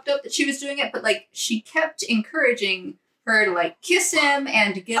of fucked up that she was doing it, but like she kept encouraging her to like kiss him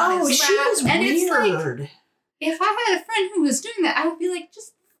and to get on Oh, his she lap. was And weird. it's like, if I had a friend who was doing that, I would be like,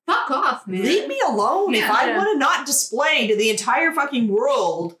 just fuck off, man. Leave me alone. If I Yeah. want to not display to the entire fucking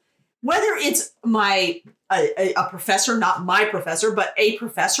world, whether it's a professor, not my professor, but a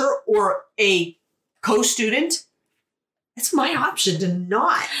professor or a co-student, it's my option to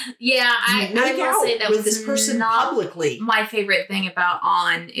not Yeah, I make will out say that with was this person not publicly. my favorite thing about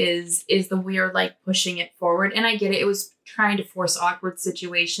On is the weird like pushing it forward. And I get it. It was trying to force awkward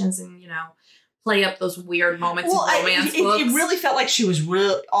situations and, play up those weird moments Well, in romance books. it really felt like she was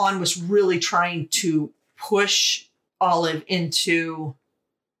was really trying to push Olive into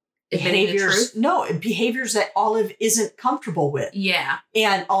Admitting the truth. behaviors that Olive isn't comfortable with. Yeah.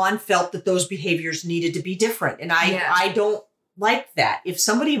 And On felt that those behaviors needed to be different. And Yeah. I don't like that. If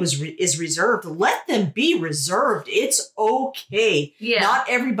somebody is reserved, let them be reserved. It's okay. Yeah. Not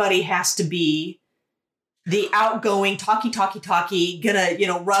everybody has to be the outgoing, talky, gonna,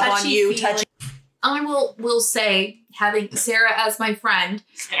 rub on you, touch. I will say, having Sarah as my friend.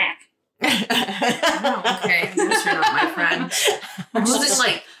 Oh, okay, I guess you're not my friend.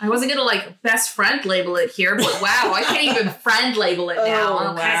 I wasn't gonna best friend label it here, but wow, I can't even friend label it now.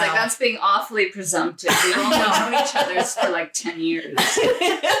 Oh, Okay. I was like, that's being awfully presumptive. We've all known each other's for 10 years.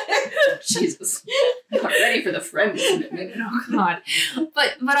 Jesus. Not ready for the friend commitment. Oh God.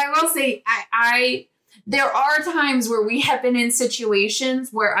 But I will say I there are times where we have been in situations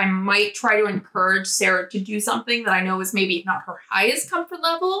where I might try to encourage Sarah to do something that I know is maybe not her highest comfort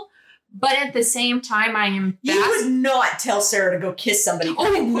level, but at the same time I am You would not tell Sarah to go kiss somebody. Oh,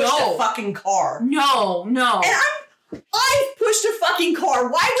 I pushed no. a fucking car. No. And I pushed a fucking car.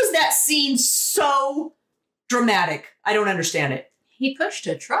 Why was that scene so dramatic? I don't understand it. He pushed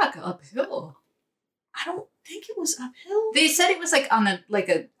a truck uphill. I don't think it was uphill. They said it was on a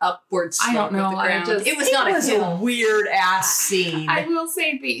upward slope. I don't know. Of the ground. It was not It a was hill. a weird ass scene. I will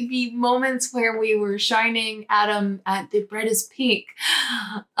say the moments where we were shining Adam at the Bretta's Peak,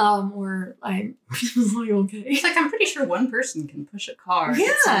 where I was like, okay. It's I'm pretty sure one person can push a car.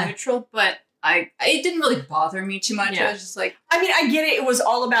 It's Yeah. neutral, but it didn't really bother me too much. Yeah. I was just like, I mean, I get it. It was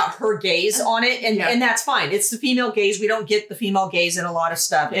all about her gaze on it, and, Yeah. and that's fine. It's the female gaze. We don't get the female gaze in a lot of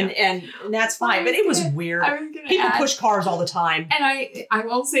stuff, and that's fine. But it was weird. I was gonna People add, push cars all the time. and I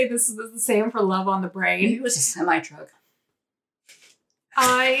will say this is the same for Love on the Brain. maybe it was a semi-truck.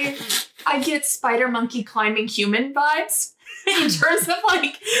 I get spider monkey climbing human vibes in terms of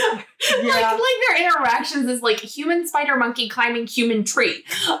like their interactions is human spider monkey climbing human tree.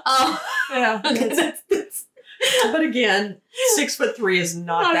 Yeah. But again, 6'3" is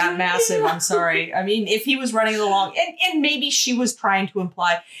not that massive. I'm sorry. I mean, if he was running along, and maybe she was trying to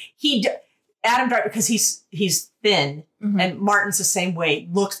imply Adam Driver, because he's thin, Mhm. and Martin's the same way,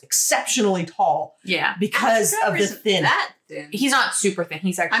 looks exceptionally tall Yeah, because Adam of the isn't thin. That thin. he's not super thin.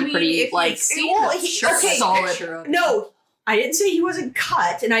 He's actually I mean, pretty if you'd seen well, the he- shirt okay, solid. picture of him. No, I didn't say he wasn't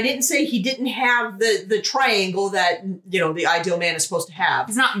cut, and I didn't say he didn't have the triangle that the ideal man is supposed to have.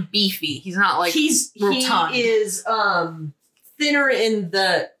 he's not beefy. He's not he rotund. He is thinner in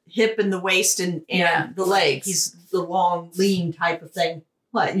the hip and the waist and Yeah, the leg. He's the long, lean type of thing.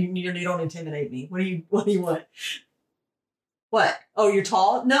 What? You don't intimidate me. What do you want? What? Oh, you're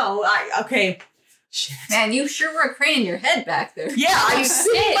tall? No, okay. Shit. Man, you sure were craning your head back there. Yeah, I'm You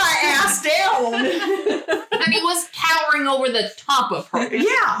sitting did. my ass down. and he was towering over the top of her. Yeah,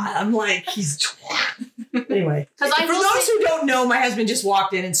 I'm like, he's. Anyway, Because for those who don't know, my husband just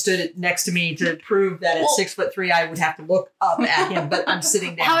walked in and stood next to me to prove that at Well- 6'3" I would have to look up at him, but I'm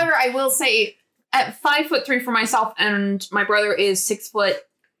sitting down. However, I will say at 5'3" for myself, and my brother is 6'4",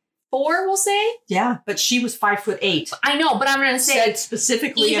 we'll say. Yeah, but she was 5'8". I know, but I'm gonna say Said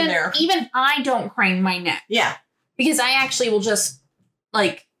specifically in there. even I don't crane my neck Yeah, because I actually will just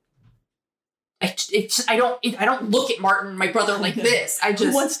I don't look at Martin, my brother, like this. I who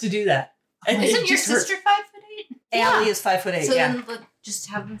just wants to do that? And Isn't it your just hurt. sister 5'8"? Allie is 5'8". So yeah, then just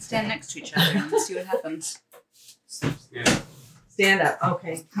have them stand next to each other and see what happens. stand up.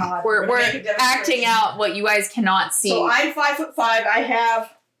 Okay, God, we're gonna make a demonstration. acting out what you guys cannot see. So I'm 5'5". I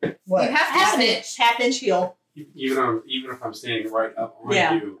have what? You have half-inch heel. Even if I'm standing right up on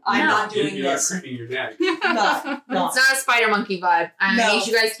Yeah, you, I'm No. not doing you're not this. craning your neck. No, no. It's not a spider monkey vibe. I No. need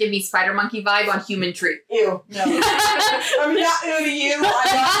you guys to give me spider monkey vibe on human tree. Ew, no. I'm not ew to you. I'm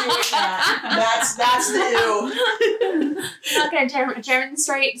not doing that. That's the ew. You're not gonna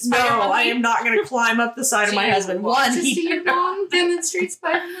demonstrate No, spider monkey. I am not going to climb up the side of my husband. One, to see your mom demonstrate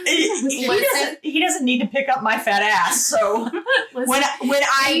Spider-Man. he doesn't need to pick up my fat ass. So Listen, when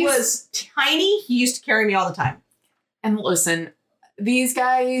I These- was tiny, he used to carry me all the time. and listen, these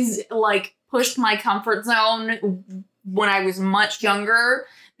guys pushed my comfort zone when I was much younger.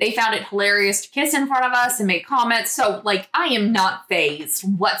 They found it hilarious to kiss in front of us and make comments. So, like, I am not fazed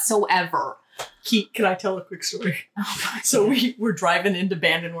whatsoever. Can I tell a quick story? Oh, God. So we were driving into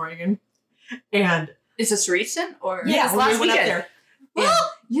Bandon, Oregon, and Is this recent or? Yeah, when last we went up weekend. there.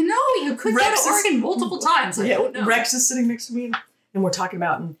 Well, you know, you could Rex go to is- Oregon multiple times. I don't know. Rex is sitting next to me, and we're talking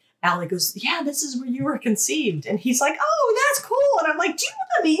about, and Allie goes, "Yeah, this is where you were conceived," and he's like, "Oh, that's cool," and I'm like, "Do you know what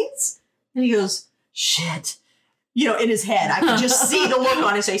that means?" And he goes, "Shit." You know, in his head, I could just see the look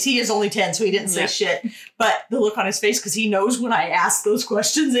on his face. He is only 10, so he didn't say Yeah. shit. But the look on his face, because he knows when I ask those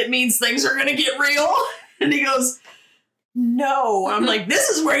questions, it means things are going to get real. And he goes, "No." I'm like, "This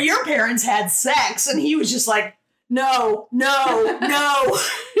is where your parents had sex." And he was just like, "No, no, no."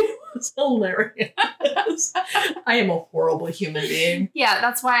 It was hilarious. I am a horrible human being. Yeah,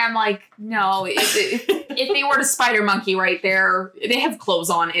 that's why I'm like, no. If they were to spider monkey right there, they have clothes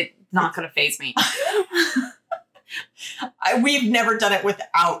on. It's not going to faze me. We've never done it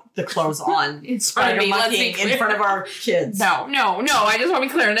without the clothes on. In front of Spider me, let's be monkeying in clear. front of our kids. No. I just want to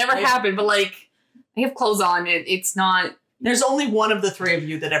be clear. It never happened. But like, they have clothes on. It's not. There's only one of the three of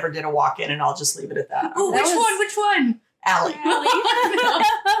you that ever did a walk-in, and I'll just leave it at that. Ooh, That which was- one? Which one? Allie.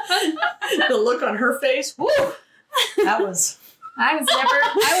 The look on her face, woo, that was... I was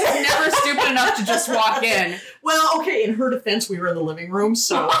never stupid enough to just walk in. Well, okay, in her defense, we were in the living room,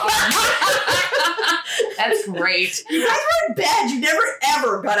 so... That's great. You guys were in bed. You never,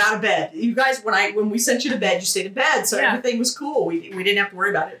 ever got out of bed. You guys, when we sent you to bed, you stayed in bed, so Yeah. everything was cool. We didn't have to worry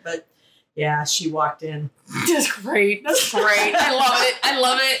about it, but... Yeah, she walked in. That's great. I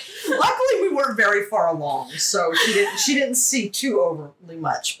love it. Luckily, we weren't very far along, so she didn't see too overly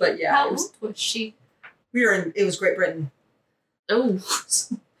much. But yeah, How it was, old was she? it was Great Britain. Oh,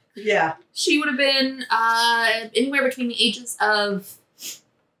 Yeah, she would have been anywhere between the ages of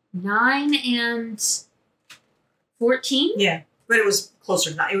 9 and 14. yeah, but it was closer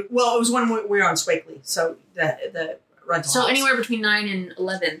to 9. Well, it was when we were on Swakely, so the rental. So house. anywhere between 9 and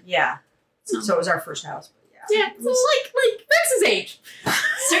 11. Yeah, so it was our first house. But Yeah, so like Rex's age.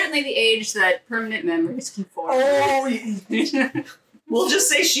 Certainly the age that permanent memories can form. Oh, we'll just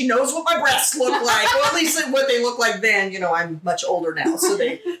say she knows what my breasts look like. Well, at least what they look like then. You know, I'm much older now, so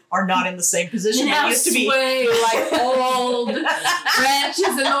they are not in the same position Now they used to be. sway like old branches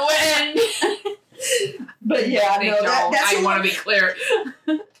in the wind. But yeah, no, that's I want to be clear.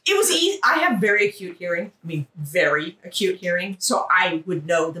 It was easy. I have very acute hearing. I mean, very acute hearing. So I would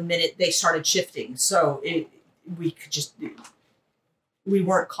know the minute they started shifting. So we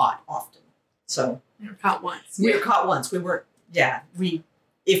weren't caught often. So We were caught once. we were caught once. We weren't. Yeah,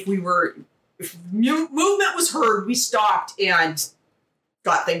 if movement was heard, we stopped and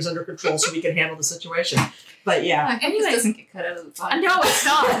got things under control so we could handle the situation. But yeah, I hope Anyways. this doesn't get cut out of the podcast. No, it's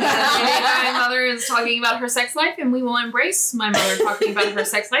not. My mother is talking about her sex life, and we will embrace my mother talking about her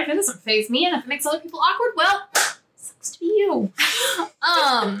sex life. It doesn't faze me, and if it makes other people awkward, well, sucks to be you.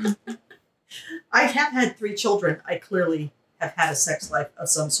 I have had 3 children. I clearly have had a sex life of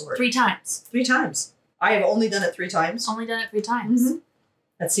some sort. 3 times. 3 times. I have only done it 3 times. Only done it 3 times. Mhm.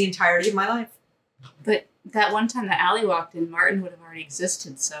 That's the entirety of my life. But that one time that Allie walked in, Martin would have already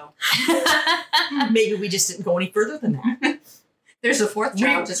existed, so. Maybe we just didn't go any further than that. There's a fourth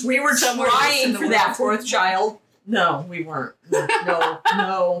child. just we were somewhere else in trying the for that world. 4th child. No, we weren't.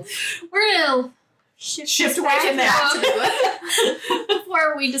 No. We're gonna shift away from that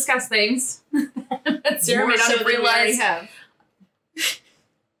before we discuss things that Sarah may More not so have than we already realized. have.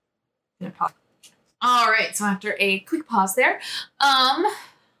 All right, so after a quick pause there, I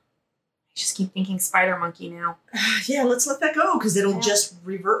just keep thinking spider monkey now. Yeah, let's let that go because it'll Yeah. just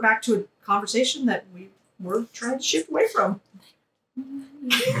revert back to a conversation that we were trying to shift away from.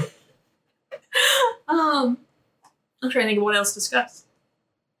 I'm trying to think of what else to discuss.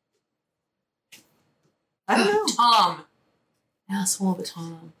 I don't know. Tom. Asshole of a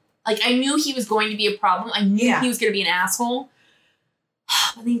Tom. Like, I knew he was going to be a problem. I knew Yeah. he was going to be an asshole.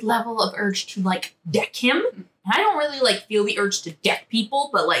 But the level of urge to, like, deck him. And I don't really, like, feel the urge to deck people,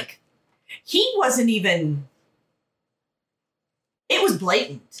 but, like, He wasn't even. It was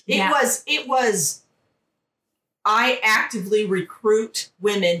blatant. It Yeah. was. I actively recruit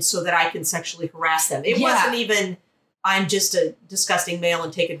women so that I can sexually harass them. It Yeah. wasn't even. I'm just a disgusting male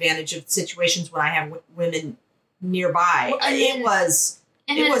and take advantage of situations when I have women nearby. Well, and it then- was.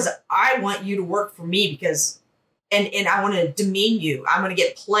 and It then- was. I want you to work for me because. And I want to demean you. I'm going to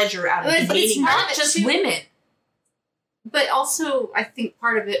get pleasure out of But But it's demeaning not you. just too. women. But also, I think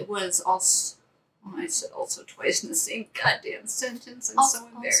part of it was also. Oh, I said also twice in the same goddamn sentence. I'm so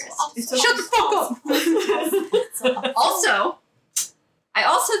embarrassed. Shut the fuck up. Also, I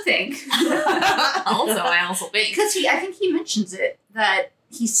also think I also think. because I think he mentions it that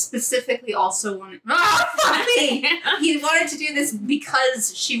he specifically also wanted. Ah, fuck me! He wanted to do this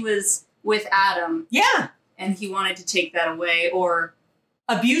because she was with Adam, Yeah. and he wanted to take that away, or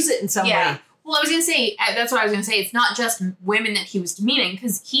Abuse it in some Yeah. way. Well, I was gonna say that's what I was gonna say. It's not just women that he was demeaning,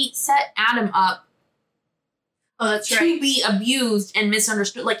 because he set Adam up oh, that's to right. be abused and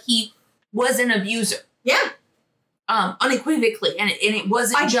misunderstood. Like, he was an abuser, Yeah. unequivocally, and it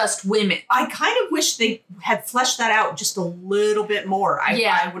wasn't just women. I kind of wish they had fleshed that out just a little bit more.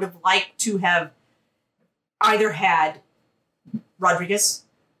 Yeah. I would have liked to have either had Rodriguez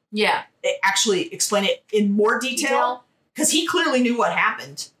Yeah, actually explain it in more detail, because he clearly knew what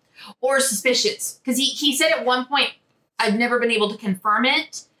happened. or suspicious, because he said at one point, "I've never been able to confirm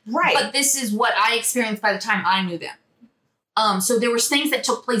it, Right. but this is what I experienced by the time I knew them." So there was things that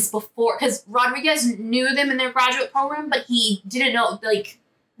took place before, because Rodriguez knew them in their graduate program, but he didn't know, like,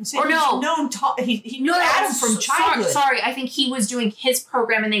 So or no. he knew Adam from childhood. Sorry, I think he was doing his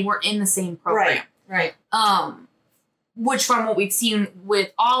program and they were in the same program. Right. Which, from what we've seen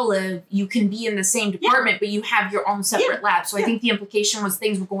with Olive, you can be in the same department, but you have your own separate lab. So I think the implication was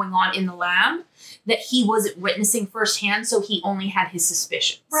things were going on in the lab that he wasn't witnessing firsthand, so he only had his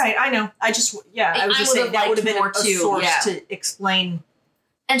suspicions. Right, I know. I was just I saying would've that would have been liked a more too, source yeah. to explain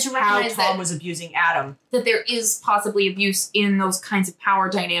And to how recognize Tom that, was abusing Adam. that there is possibly abuse in those kinds of power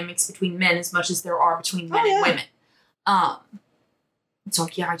dynamics between men as much as there are between men and women. So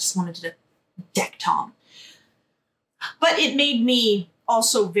yeah, I just wanted to deck Tom. But it made me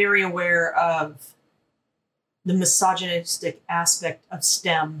also very aware of the misogynistic aspect of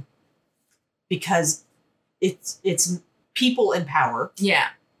STEM, because it's people in power, Yeah.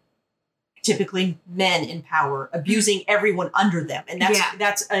 typically men in power, abusing everyone under them, and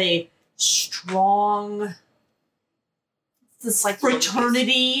that's a strong It's like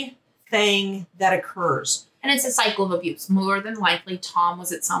fraternity thing that occurs. And it's a cycle of abuse. More than likely, Tom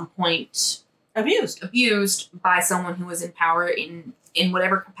was at some point abused by someone who was in power in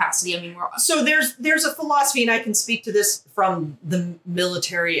whatever capacity. I mean, So there's a philosophy, and I can speak to this from the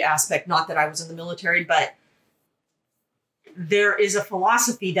military aspect. Not that I was in the military, but there is a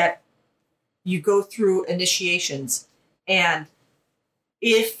philosophy that you go through initiations, and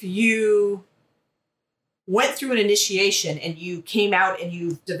if you went through an initiation and you came out and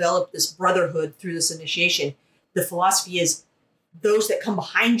you've developed this brotherhood through this initiation, the philosophy is those that come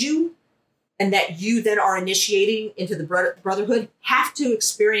behind you and that you then are initiating into the brotherhood have to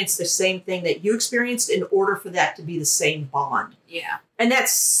experience the same thing that you experienced in order for that to be the same bond. yeah, And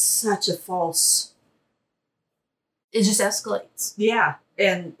that's such a false. it just escalates. Yeah.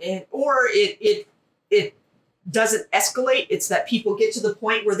 And or it doesn't escalate. It's that people get to the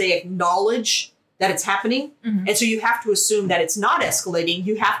point where they acknowledge that it's happening. Mhm. And so you have to assume that it's not escalating.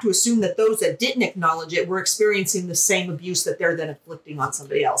 You have to assume that those that didn't acknowledge it were experiencing the same abuse that they're then inflicting on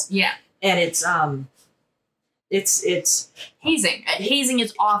somebody else. Yeah, And it's hazing. Hazing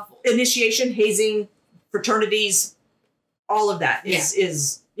is awful. initiation, hazing, fraternities, all of that is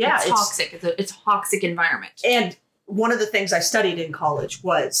It's toxic. It's a toxic environment. And one of the things I studied in college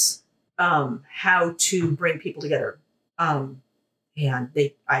was how to bring people together. And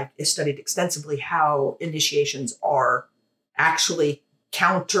I studied extensively how initiations are actually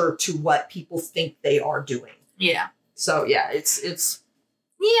counter to what people think they are doing. Yeah. So yeah, it's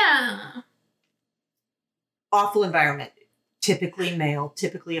Yeah. awful environment. Typically male,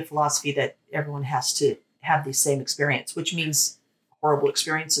 typically a philosophy that everyone has to have the same experience, which means horrible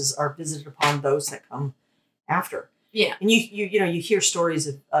experiences are visited upon those that come after. Yeah. And you hear stories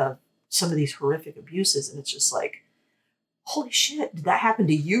of some of these horrific abuses, and it's just like, holy shit, did that happen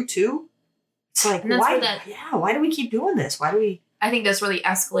to you too? It's like, And that's why? where Why do we keep doing this? Why do we? I think that's where the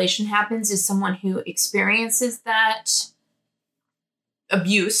escalation happens, is someone who experiences that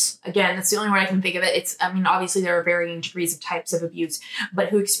abuse. Again, that's the only word I can think of it. Obviously there are varying degrees of types of abuse, but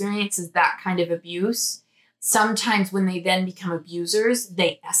who experiences that kind of abuse, sometimes when they then become abusers,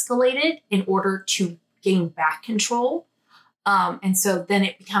 they escalate it in order to gain back control. And so then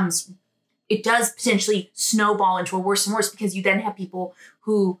it does potentially snowball into a worse and worse, because you then have people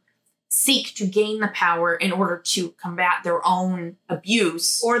who seek to gain the power in order to combat their own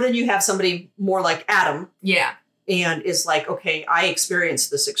abuse. Or then you have somebody more like Adam, Yeah. and is like, okay, I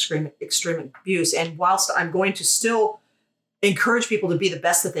experienced this extreme abuse, and whilst I'm going to still encourage people to be the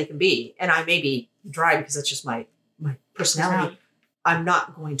best that they can be, and I may be dry because that's just my personality, I'm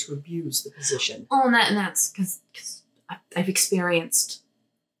not going to abuse the position. Oh, and that's because I've experienced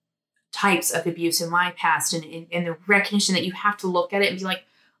types of abuse in my past, and the recognition that you have to look at it and be like,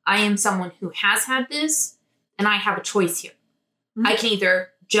 I am someone who has had this, and I have a choice here. Mm-hmm. I can either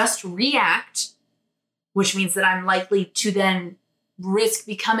just react, which means that I'm likely to then risk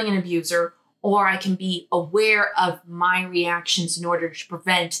becoming an abuser, or I can be aware of my reactions in order to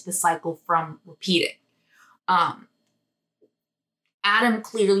prevent the cycle from repeating. Adam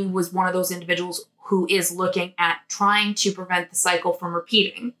clearly was one of those individuals who is looking at trying to prevent the cycle from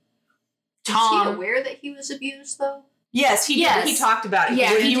repeating. Tom, Was he aware that he was abused, though? Yes, he did. He talked about it.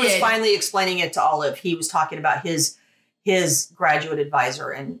 Yeah, When he he was did. finally explaining it to Olive, he was talking about his graduate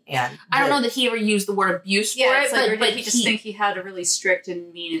advisor and I don't know that he ever used the word abuse for it, it's like, or but did he just think he had a really strict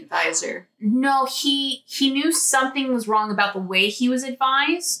and mean advisor? No, he knew something was wrong about the way he was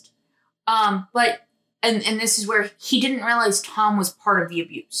advised. But this is where he didn't realize Tom was part of the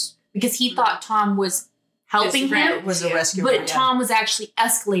abuse because he thought Tom was helping His friend him, was a rescuer. but Tom was actually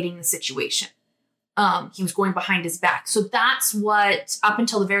escalating the situation. He was going behind his back. So that's what, up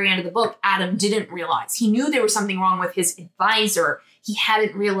until the very end of the book, Adam didn't realize. He knew there was something wrong with his advisor. He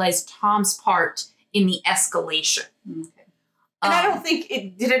hadn't realized Tom's part in the escalation. Okay. And I don't think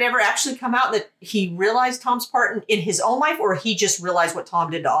did it ever actually come out that he realized Tom's part in his own life, or he just realized what Tom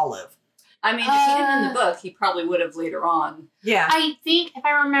did to Olive. I mean, if he didn't in the book, he probably would have later on. Yeah. I think, if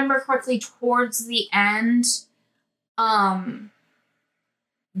I remember correctly, towards the end,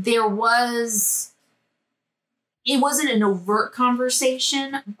 there was... It wasn't an overt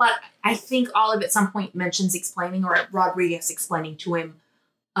conversation, but I think Olive at some point mentions explaining, or Rodriguez explaining to him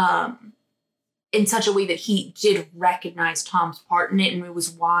in such a way that he did recognize Tom's part in it, and it was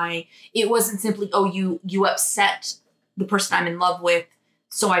why it wasn't simply, oh, you upset the person I'm in love with,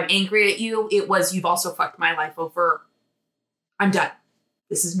 so I'm angry at you. It was, you've also fucked my life over. I'm done.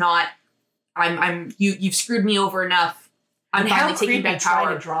 This is not. You've screwed me over enough. I'm finally taking back trying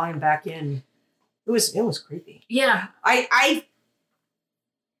power. to draw him back in. It was creepy. Yeah. I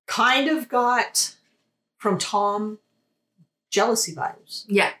kind of got from Tom jealousy vibes.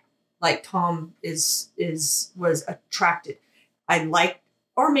 Yeah. Like Tom was attracted. I liked,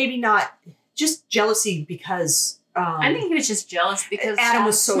 or maybe not, just jealousy because I think he was just jealous because Adam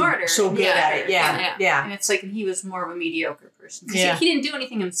was smarter, so good at it. Yeah. And it's like he was more of a mediocre person. 'Cause Yeah. he didn't do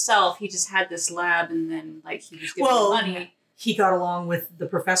anything himself. He just had this lab, and then like he was giving money. He got along with the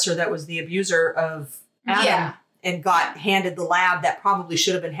professor that was the abuser of Adam Yeah. and got handed the lab that probably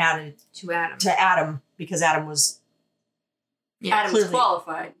should have been handed To Adam. to Adam because Adam was Adam was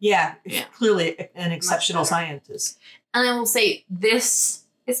qualified. Yeah. clearly an exceptional better. scientist. And I will say, this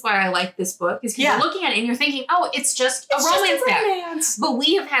is why I like this book, is because Yeah. you're looking at it and you're thinking, oh, it's just a romance book. But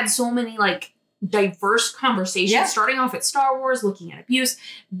we have had so many like diverse conversations, Yeah. starting off at Star Wars, looking at abuse.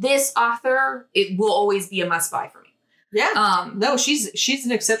 This author, it will always be a must buy for me. Yeah. No, she's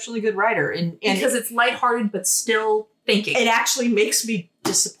an exceptionally good writer, and Because it's lighthearted but still thinking. it actually makes me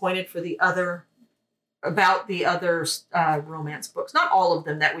disappointed for the other romance books. Not all of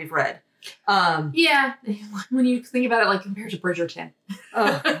them that we've read. Yeah, when you think about it, like compared to Bridgerton,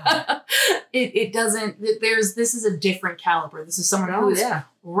 Oh, it doesn't. This is a different caliber. This is someone who is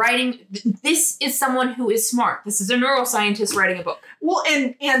writing. This is someone who is smart. This is a neuroscientist writing a book. Well,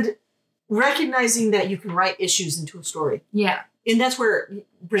 and recognizing that you can write issues into a story, Yeah, and that's where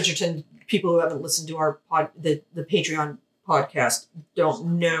Bridgerton. People who haven't listened to our the Patreon podcast don't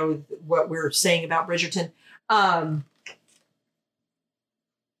know what we're saying about Bridgerton.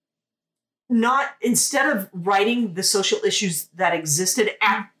 Not instead of writing the social issues that existed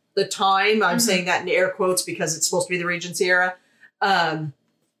at the time, I'm saying that in air quotes because it's supposed to be the Regency era.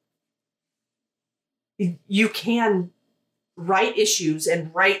 You can write issues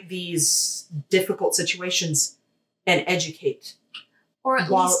and write these difficult situations and educate. or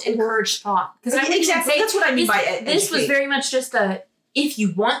at least encourage thought. Because I think Exactly, that's what I mean by this was educate. very much just a. If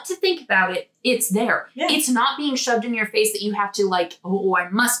you want to think about it, it's there. Yeah. It's not being shoved in your face that you have to like. Oh, I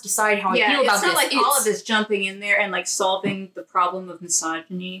must decide how I feel about it's not this. like all of this jumping in there and like solving the problem of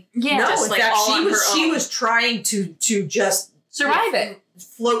misogyny. Yeah, No, just in like fact, all on her she own. was trying to just survive it.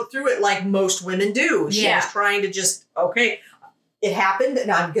 float through it like most women do. She Yeah. was trying to just, okay, it happened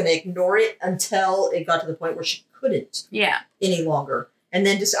and I'm going to ignore it until it got to the point where she couldn't Yeah. any longer. And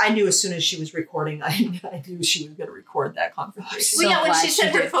then I knew as soon as she was recording, I knew she was going to record that conversation. Well, yeah, when glad she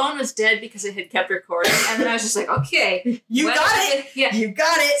said she her did. phone was dead because it had kept recording, and then I was just like, okay, You when got is it. Yeah. You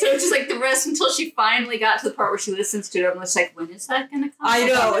got it. So it's just like the rest until she finally got to the part where she listens to it. I'm just like, when is that going to come? I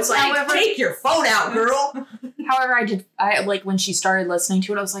know. It's like, However- take your phone out, girl. However, I like when she started listening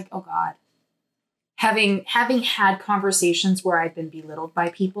to it, I was like, oh God. Having had conversations where I've been belittled by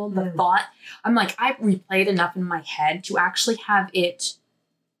people, the thought, I'm like, I replayed enough in my head to actually have it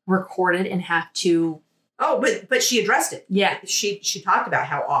recorded and have to Oh, but she addressed it. Yeah. She talked about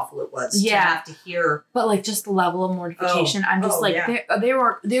how awful it was to Yeah. have to hear. But like just the level of mortification, I'm just like yeah.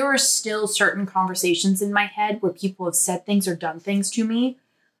 there were still certain conversations in my head where people have said things or done things to me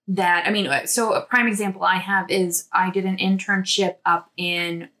that, I mean, so a prime example I have is I did an internship up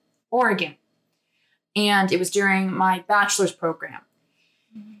in Oregon, and it was during my bachelor's program.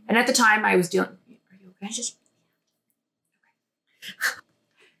 And at the time I was dealing, are you okay?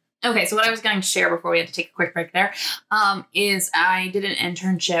 Okay, so what I was going to share before we had to take a quick break there is I did an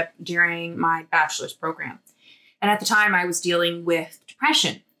internship during my bachelor's program. And at the time I was dealing with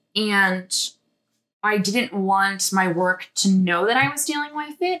depression, and I didn't want my work to know that I was dealing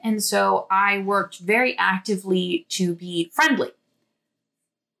with it. And so I worked very actively to be friendly.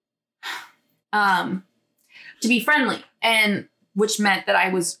 And which meant that I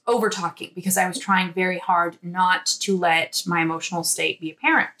was over talking because I was trying very hard not to let my emotional state be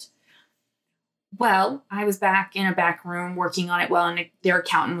apparent. Well, I was back in a back room working on it and their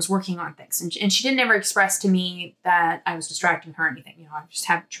accountant was working on things. And she didn't ever express to me that I was distracting her or anything. You know, I was just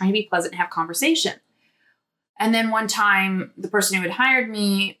trying to be pleasant and have conversation. And then one time, the person who had hired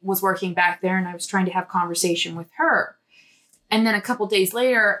me was working back there, and I was trying to have conversation with her. And then a couple days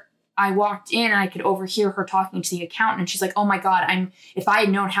later, I walked in and I could overhear her talking to the accountant. And she's like, oh my God, if I had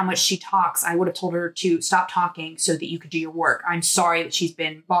known how much she talks, I would have told her to stop talking so that you could do your work. I'm sorry that she's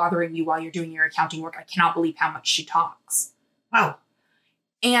been bothering you while you're doing your accounting work. I cannot believe how much she talks. Wow.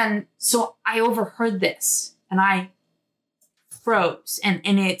 And so I overheard this and I froze. And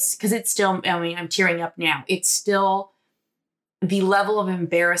it's because it's still, I mean, I'm tearing up now. It's still the level of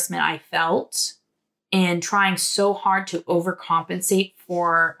embarrassment I felt and trying so hard to overcompensate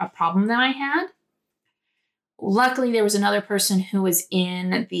for a problem that I had. Luckily, there was another person who was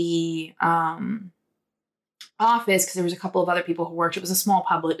in the office because there was a couple of other people who worked. It was a small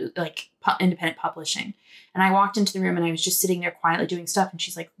independent publishing. And I walked into the room and I was just sitting there quietly doing stuff. And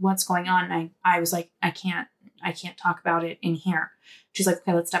she's like, what's going on? And I was like, I can't talk about it in here. She's like,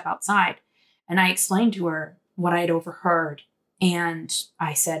 okay, let's step outside. And I explained to her what I had overheard. And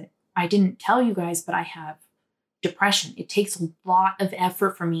I said, I didn't tell you guys, but I have depression. It takes a lot of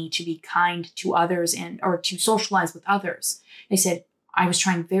effort for me to be kind to others or to socialize with others. I said, I was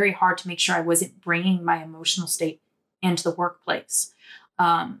trying very hard to make sure I wasn't bringing my emotional state into the workplace.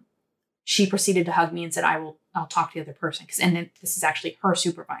 She proceeded to hug me and said, I'll talk to the other person. And then this is actually her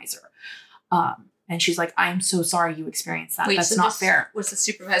supervisor. And she's like, I'm so sorry you experienced that. Wait, that's so not this fair. Was the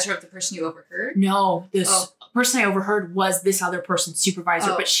supervisor of the person you overheard? No, this person I overheard was this other person's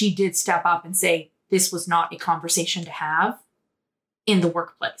supervisor, but she did step up and say, this was not a conversation to have in the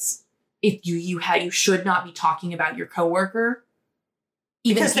workplace. If you should not be talking about your coworker.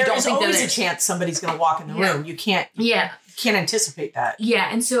 Even Because if you there don't is think always that a chance somebody's going to walk in the room. You can't anticipate that. Yeah,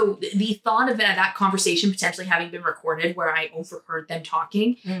 and so the thought of that conversation potentially having been recorded where I overheard them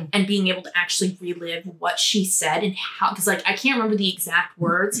talking and being able to actually relive what she said and how, because like I can't remember the exact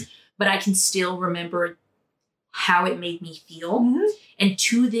words, but I can still remember how it made me feel. Mm-hmm. And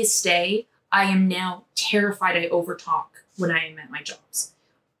to this day, I am now terrified I overtalk when I am at my jobs.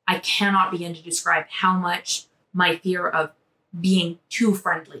 I cannot begin to describe how much my fear of being too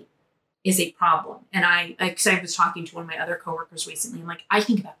friendly is a problem. And I was talking to one of my other coworkers recently, and like, I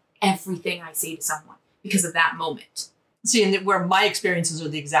think about everything I say to someone because of that moment. See, and where my experiences are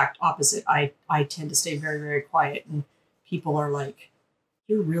the exact opposite. I tend to stay very, very quiet, and people are like,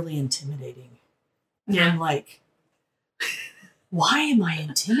 you're really intimidating. And I'm like, why am I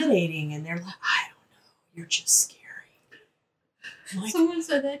intimidating? And they're like, I don't know. You're just scary. Like, someone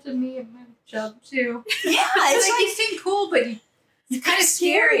said that to me at my job too. Yeah, it's like you seem cool, but you're kind of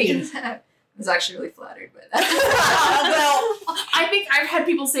scary. I was actually really flattered by that. Well, I think I've had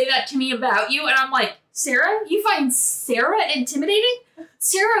people say that to me about you, and I'm like, Sarah, you find Sarah intimidating?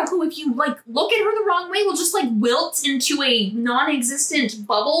 Sarah, who, if you like look at her the wrong way, will just like wilt into a non-existent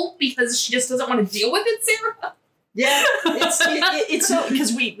bubble because she just doesn't want to deal with it, Sarah. Yeah, it's so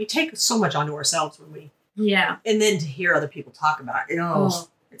because we take so much onto ourselves when we and then to hear other people talk about it,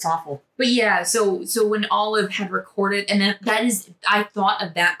 it's awful. But yeah, so when Olive had recorded, and then I thought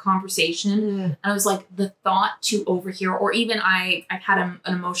of that conversation, and I was like, the thought to overhear, or even I've had an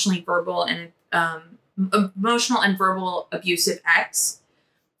emotional and verbal abusive ex,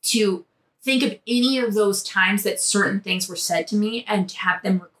 to think of any of those times that certain things were said to me and to have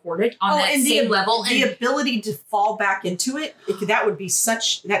them recorded on that same level. The ability to fall back into it, that would be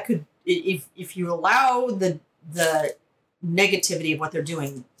that could, if you allow the negativity of what they're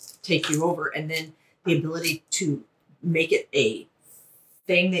doing take you over, and then the ability to make it a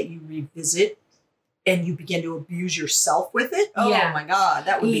thing that you revisit and you begin to abuse yourself with it. Oh Yeah. my God,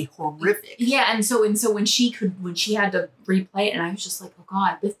 that would be horrific. Yeah, and so when she had to replay it, and I was just like, oh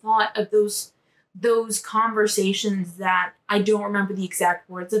God, the thought of those conversations that I don't remember the exact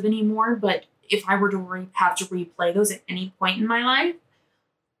words of anymore, but if I were to have to replay those at any point in my life,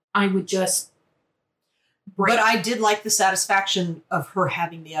 I would just break. But I did like the satisfaction of her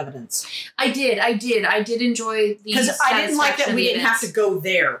having the evidence. I did enjoy the Because I didn't like that we didn't have to go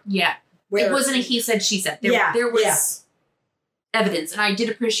there. Yeah. Where It wasn't a he said, she said. There was evidence, and I did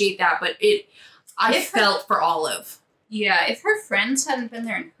appreciate that, but I felt for Olive. Yeah, if her friends hadn't been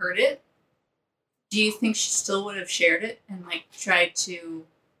there and heard it, do you think she still would have shared it and like tried to?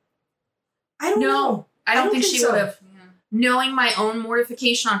 I don't know. I don't think she so. would have. Yeah. Knowing my own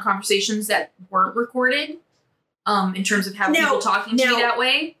mortification on conversations that weren't recorded, in terms of having people talking to me that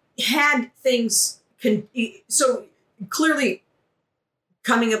way. Had things so clearly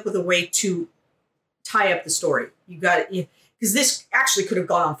coming up with a way to tie up the story. You got it, because this actually could have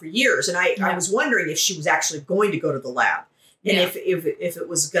gone on for years, and I was wondering if she was actually going to go to the lab, and if it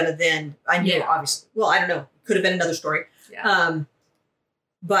was gonna then I knew obviously. Well, I don't know. Could have been another story. Yeah.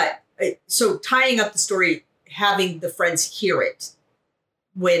 But so tying up the story, having the friends hear it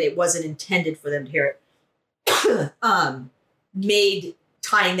when it wasn't intended for them to hear it, made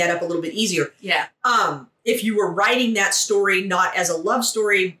tying that up a little bit easier. Yeah. If you were writing that story not as a love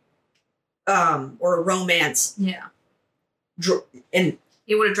story, or a romance, and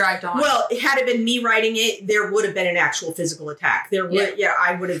it would have dragged on. well, had it been me writing it, there would have been an actual physical attack. There would,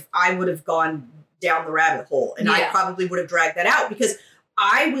 I would have gone down the rabbit hole, and I probably would have dragged that out because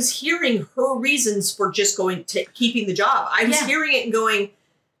I was hearing her reasons for just going to keeping the job. I was hearing it and going,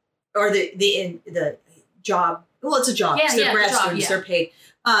 or the job. Well, it's a job. Yeah, They're grad the job, students. They're paid.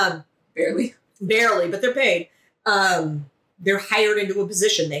 Barely, but they're paid. They're hired into a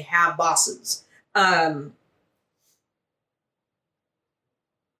position. They have bosses. I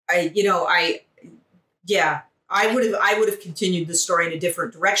would have continued the story in a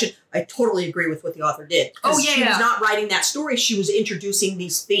different direction. I totally agree with what the author did. She was not writing that story. She was introducing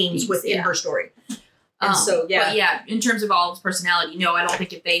these themes within her story. And But in terms of Olive's personality, no, I don't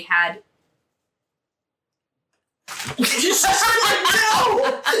think if they had.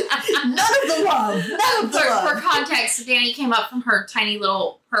 No! None of the love. For context, Danny came up from her tiny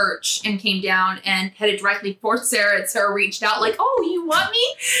little perch and came down and headed directly for Sarah, and Sarah reached out like, "Oh, you want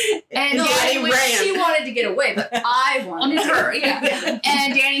me?" And Danny ran. She wanted to get away, but I wanted her. Yeah.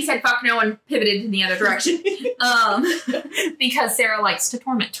 And Danny said, "Fuck no," and pivoted in the other direction, because Sarah likes to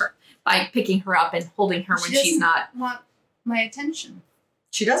torment her by picking her up and holding her when she's not want my attention.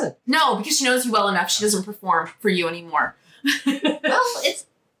 She doesn't. No, because she knows you well enough. She doesn't perform for you anymore. Well, it's,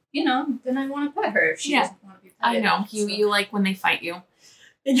 then I want to pet her if she doesn't want to be petted. I know. You like when they fight you.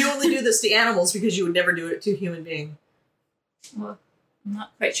 And you only do this to animals because you would never do it to a human being. Well, I'm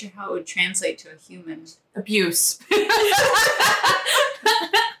not quite sure how it would translate to a human. Abuse.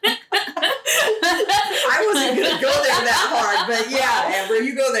 I wasn't going to go there that hard, but yeah, Amber,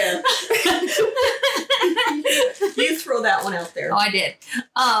 you go there. You throw that one out there. Oh, I did.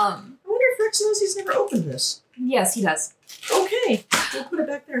 I wonder if Rex knows he's never opened this. Yes, he does. Okay, we'll put it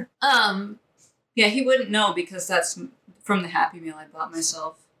back there. Yeah, he wouldn't know because that's from the Happy Meal I bought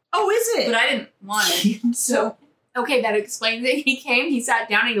myself. Oh, is it? But I didn't want it. So okay, that explains it. He came, he sat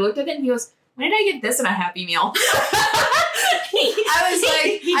down, and he looked at it, and he goes, "When did I get this in a Happy Meal?" I was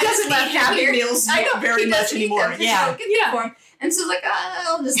like, he doesn't eat Happy Meals very much anymore. Yeah. For him. And so like,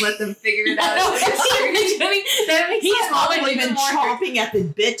 I'll just let them figure it out. He's probably been chomping at the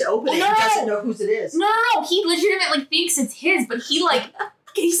bit to open it. He doesn't know whose it is. No. He legitimately thinks it's his, but he's like,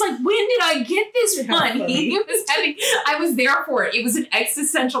 when did I get this one? I was there for it. It was an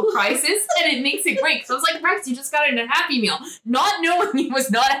existential crisis, and it makes it great. So I was like, Rex, you just got it in a Happy Meal, not knowing it was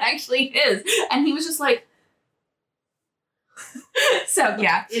not actually his. And he was just like, so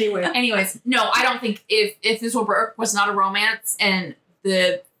yeah. Anyways, no, I don't think if this was not a romance and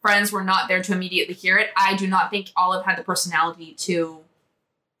the friends were not there to immediately hear it, I do not think Olive had the personality to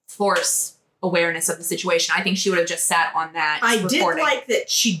force awareness of the situation. I think she would have just sat on that. I did like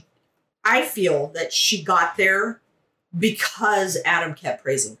that I feel that she got there because Adam kept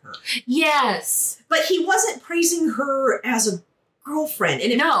praising her. Yes. But he wasn't praising her as a girlfriend.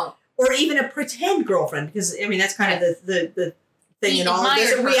 And or even a pretend girlfriend, because that's kind of the thing in all of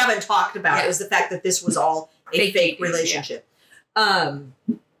this that we haven't talked about is the fact that this was all a fake relationship. No,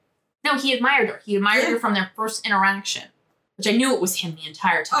 he admired her. He admired her from their first interaction, which I knew it was him the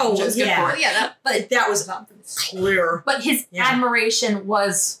entire time. Oh, good for her. But that was clear. But his admiration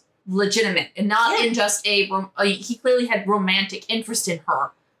was legitimate and not in just he clearly had romantic interest in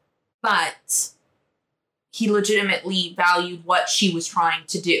her, but he legitimately valued what she was trying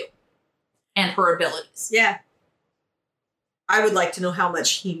to do and her abilities. Yeah. I would like to know how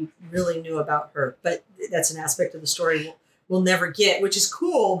much he really knew about her, but that's an aspect of the story we'll never get, which is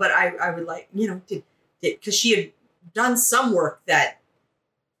cool. But I would like, because she had done some work that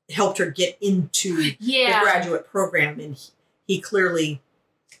helped her get into the graduate program, and he clearly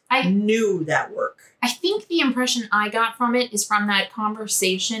knew that work. I think the impression I got from it is from that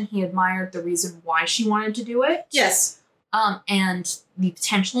conversation, he admired the reason why she wanted to do it. Yes. And the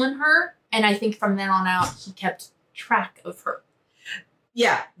potential in her. And I think from then on out, he kept track of her.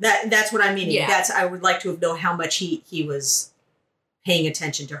 Yeah, that's what I'm meaning. Yeah. I would like to have known how much he was paying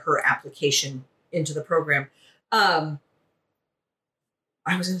attention to her application into the program. I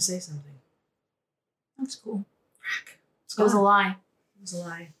was going to say something. That's cool. It was a lie. It was a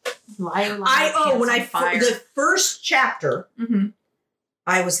lie. The first chapter,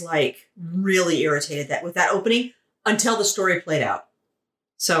 I was like really irritated with that opening until the story played out.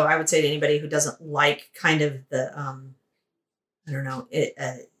 So I would say to anybody who doesn't like kind of the, I don't know, it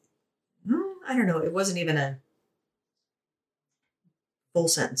wasn't even a full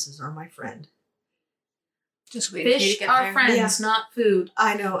sentences are my friend. Just wait. Fish are friends, not food.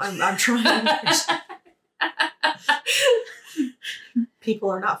 I know. I'm trying.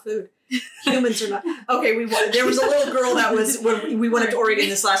 People are not food. Humans are not. Okay, there was a little girl that was when we went to Oregon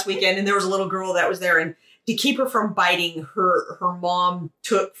this last weekend, and there was a little girl that was there, and to keep her from biting, her mom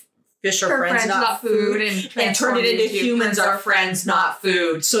took fish are friends, not food, and turned it into humans are friends, not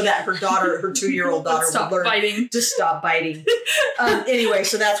food, so that her 2-year-old daughter would learn to stop biting. Anyway,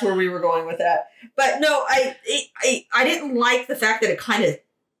 so that's where we were going with that. But no, I didn't like the fact that it kind of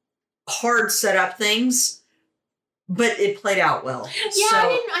hard set up things, but it played out well. Yeah, so,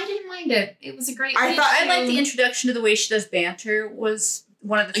 I didn't mind it. It was a great. I like the introduction to the way she does banter was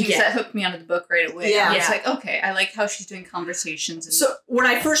one of the things that hooked me onto the book right away. Yeah. I was like, okay, I like how she's doing conversations. And so when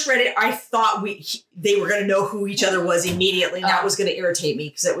I first read it, I thought they were going to know who each other was immediately. And that was going to irritate me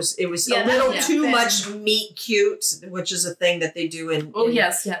because it was a little too much meet cute, which is a thing that they do in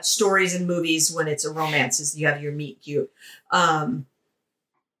stories and movies when it's a romance. Is you have your meet cute. I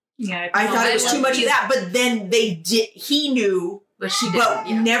thought it was too much of that, but then he knew, but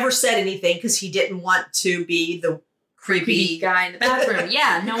never said anything because he didn't want to be the creepy guy in the bathroom.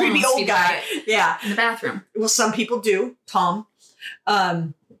 Yeah, no creepy one old guy. Yeah, in the bathroom. Well, some people do. Tom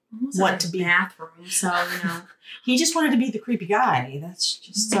want to be bathroom, so he just wanted to be the creepy guy. That's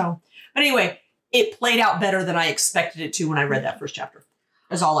just so. But anyway, it played out better than I expected it to when I read that first chapter.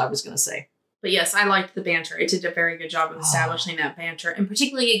 That's all I was going to say. But yes, I liked the banter. It did a very good job of establishing that banter. And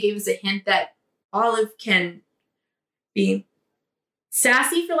particularly, it gave us a hint that Olive can be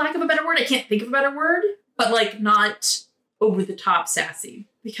sassy, for lack of a better word. I can't think of a better word. But, like, not over-the-top sassy.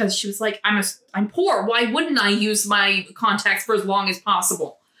 Because she was like, I'm poor. Why wouldn't I use my contacts for as long as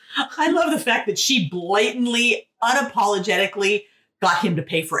possible? I love the fact that she blatantly, unapologetically got him to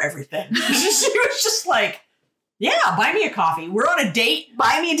pay for everything. She was just like, yeah, buy me a coffee. We're on a date.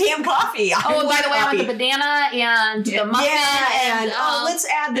 Buy me a damn coffee. By the way, I want the banana and the muffin. Yeah, and let's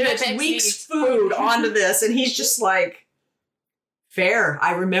add the next week's food onto this. And he's just like, fair.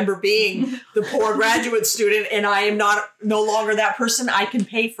 I remember being the poor graduate student, and I am no longer that person. I can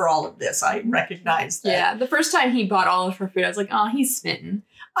pay for all of this. I recognize that. Yeah, the first time he bought Olive for food, I was like, oh, he's smitten.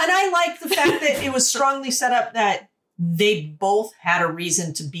 And I like the fact that it was strongly set up that they both had a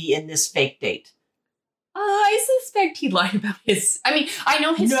reason to be in this fake date. I suspect he lied about his. I mean, I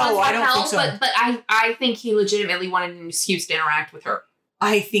know his funds were held, but I think he legitimately wanted an excuse to interact with her.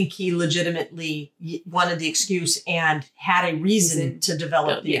 I think he legitimately wanted the excuse and had a reason to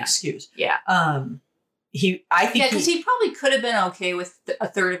develop the excuse. Yeah. Because he probably could have been okay with a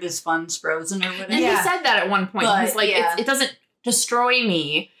third of his funds frozen or whatever. And he said that at one point. He's like, it doesn't destroy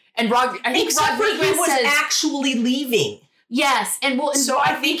me. And Rodriguez was actually leaving. Yes, and so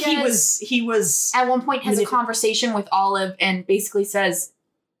I think he was at one point has a conversation with Olive and basically says,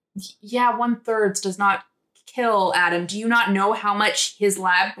 "Yeah, 1/3 does not kill Adam. Do you not know how much his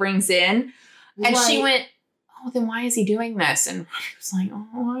lab brings in?" And she went, "Oh, then why is he doing this?" And I was like, "Oh,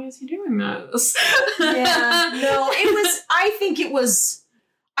 why is he doing this?" Yeah, no, I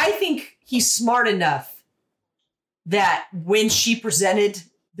think he's smart enough that when she presented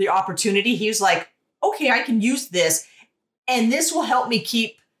the opportunity, he was like, "Okay, I can use this." And this will help me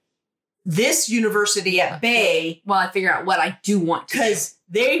keep this university at bay. While I figure out what I do want to do. Because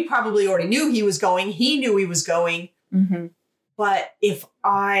they probably already knew he was going. He knew he was going. Mm-hmm. But if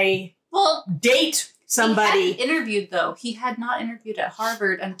I date somebody... He hadn't interviewed, though. He had not interviewed at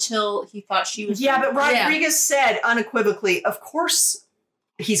Harvard until he thought she was... Yeah, but Rodriguez said unequivocally, of course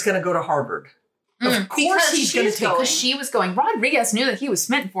he's going to go to Harvard. Of course he's going to take because she was going. Rodriguez knew that he was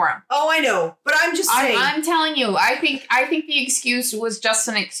smitten for him. Oh, I know, but I'm just saying. I'm telling you, I think the excuse was just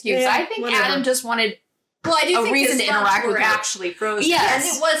an excuse. Yeah, I think whatever. Adam just wanted Well, I do a think reason his to interact thumbs with were her. actually frozen. Yes.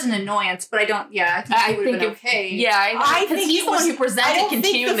 And it was an annoyance, but I think it would have been okay. Yeah, I because think he's it the one was- who I presented don't think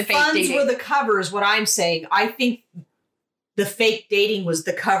continuing the the fake funds dating. were the cover is what I'm saying. I think the fake dating was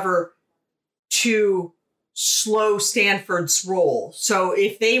the cover to slow Stanford's role. So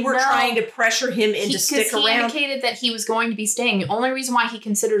if they were No. trying to pressure him into stick he around, indicated that he was going to be staying. The only reason why he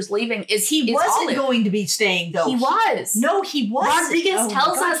considers leaving is he wasn't Olive. going to be staying though. He was. No, he wasn't. Rodriguez Oh my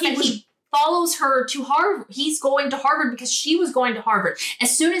tells God, us that he follows her to Harvard. He's going to Harvard because she was going to Harvard.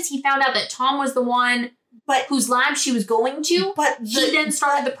 As soon as he found out that Tom was the one But- whose lab she was going to, But he then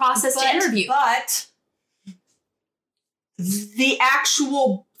started the process to interview. But the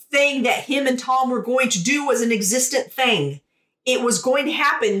actual thing that him and Tom were going to do was an existent thing. It was going to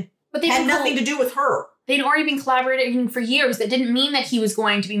happen. But Had nothing to do with her. they'd already been collaborating for years. That didn't mean that he was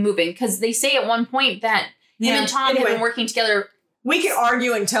going to be moving, because they say at one point that him and Tom Anyway, had been working together. we can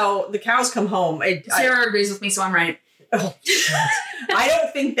argue until the cows come home. Sarah agrees with me, so I'm right. I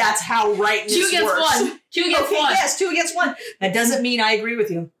don't think that's how rightness Two against works. one. Two against Okay, one. yes, 2 against 1. That doesn't mean I agree with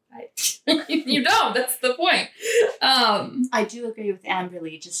you. You don't. That's the point. I do agree with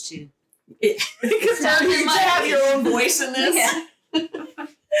Amberly, just to... Because now you you might have your own voice in this. Yeah.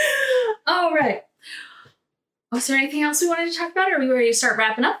 All right. Was there anything else we wanted to talk about, or are we ready to start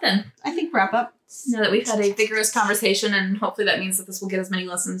wrapping up then? I think wrap up. Now that we've had a vigorous conversation, and hopefully that means that this will get as many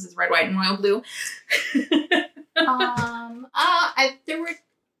listens as Red, White, and Royal Blue. There were...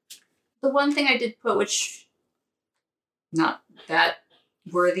 The one thing I did put, which... Not that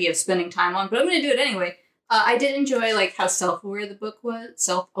worthy of spending time on, but I'm going to do it anyway. I did enjoy, like, how self-aware the book was.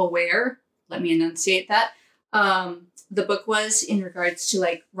 Self-aware. Let me enunciate that. The book was in regards to,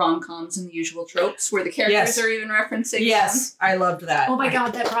 like, rom-coms and the usual tropes where the characters Yes. are even referencing Yes, I loved that. Oh my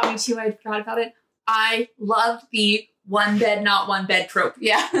god, that brought me to, I forgot about it. I loved the one bed, not one bed trope. them.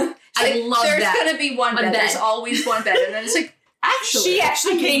 Yeah. I Like, love there's that. going to be one One bed. bed. There's always one bed. And then it's like, actually... She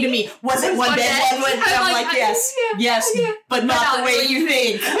actually came to me. Was it one bed? One bed? And I'm like, yes, yes, but not the way you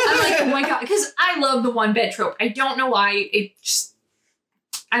think. I'm like, oh my god, because I love the one bed trope. I don't know why.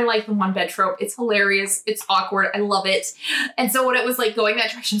 I like the one bed trope. It's hilarious. It's awkward. I love it. And so when it was like going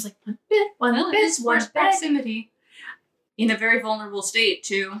that direction, I was like, one bed, one Well, it bed, is one forced bed. proximity. In a very vulnerable state,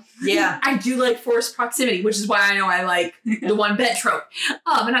 too. Yeah. I do like forced proximity, which is why I know I like the one bed trope.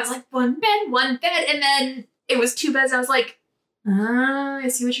 And I was like, one bed, and then it was 2 beds. And I was like, I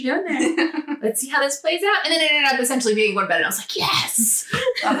see what you're doing there. Let's see how this plays out. And then it ended up essentially being one bed, and I was like, yes.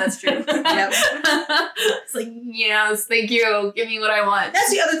 Oh, that's true. Yep. It's like, yes, thank you. Give me what I want. That's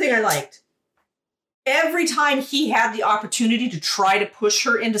the other thing I liked. Every time he had the opportunity to try to push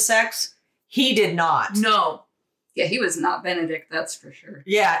her into sex, he did not. No. Yeah, he was not Benedict, that's for sure.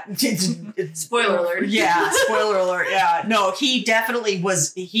 Yeah. it's- Spoiler alert. Yeah, spoiler alert. Yeah. No, he definitely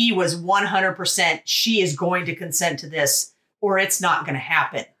was, he was 100%, she is going to consent to this or it's not going to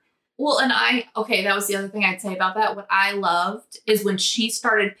happen. Well, and that was the other thing I'd say about that. What I loved is when she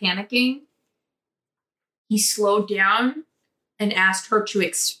started panicking, he slowed down and asked her to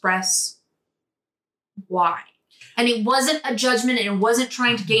express why. And it wasn't a judgment, and it wasn't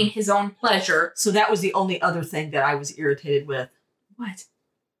trying to gain his own pleasure. So that was the only other thing that I was irritated with. What?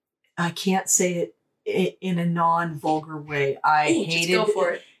 I can't say it in a non-vulgar way. I Ooh, just hated go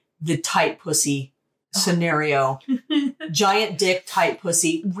for it. the tight pussy scenario. Giant dick, tight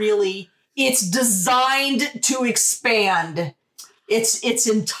pussy. Really, it's designed to expand. Its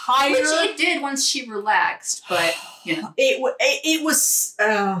entire. Which it did once she relaxed, but, you know. It was.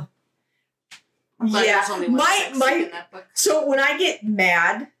 I'm glad Yeah, there's only one sex scene in that book. So when I get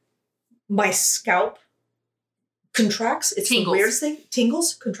mad, my scalp contracts. It's Tingles. the weirdest thing.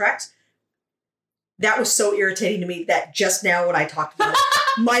 Tingles, contracts. That was so irritating to me that just now when I talked about it,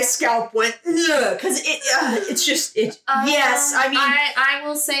 my scalp went, because it's just, yes, I mean. I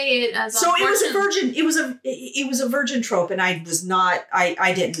will say it as So it was a unfortunate- virgin, it was a virgin trope, and I was not,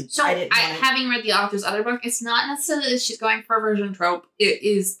 I didn't So, want it. having read the author's other book, it's not necessarily that she's going for a virgin trope. It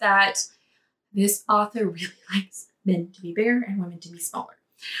is that this author really likes men to be bigger and women to be smaller.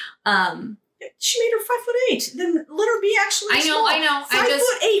 She made her 5'8". Then let her be actually small. I know.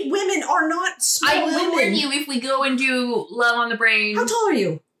 5'8" women are not small I will women. warn you if we go and do Love on the Brain. How tall are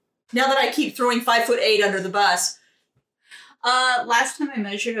you? Now that I keep throwing 5'8" under the bus. Last time I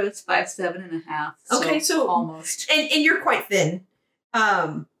measured, I was 5'7.5". Okay, so- almost. And you're quite thin.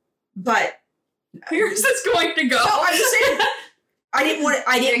 But Where's this going to go? no, I'm just saying. I didn't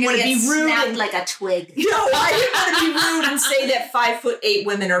want to be rude and like a twig. no, I didn't want to be rude and say that 5'8"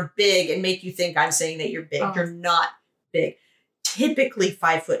 women are big and make you think I'm saying that you're big. Oh. You're not big. Typically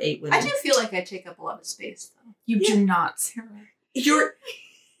 5'8" women. I do feel like I take up a lot of space, though. You do not, Sarah. You're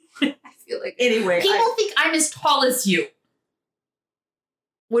I feel like anyway. People think I'm as tall as you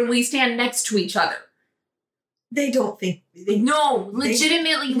when we stand next to each other. They don't think. No,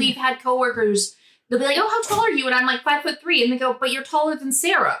 legitimately, we've had coworkers. They'll be like, "Oh, how tall are you?" And I'm like 5'3", and they go, "But you're taller than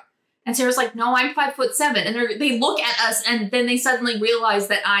Sarah." And Sarah's like, "No, I'm 5'7". And they look at us, and then they suddenly realize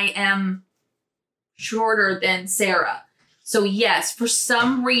that I am shorter than Sarah. So yes, for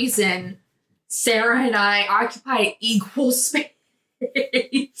some reason, Sarah and I occupy equal space.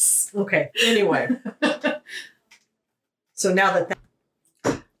 Okay. Anyway. So now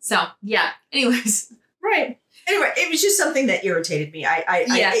that. So yeah. Anyways, Right. Anyway, it was just something that irritated me.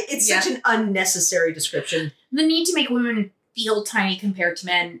 It's such an unnecessary description. the need to make women feel tiny compared to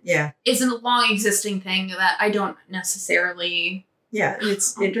men Yeah. is a long existing thing that I don't necessarily Yeah.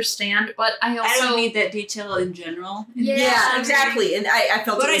 It's understand, but I I also don't need that detail in general. Yeah. exactly. And I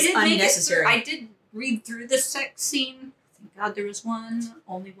felt But it I was did make it unnecessary. through. I did read through the sex scene. Thank God there was one,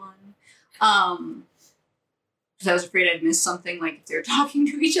 only one. Because I was afraid I'd miss something. Like if they were talking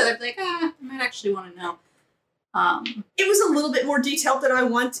to each other, I'd be like, I might actually want to know. It was a little bit more detailed than I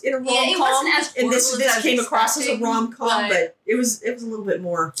want in a rom-com. Yeah, it wasn't as and this horrible as I was came across as a expecting, rom-com, but it was a little bit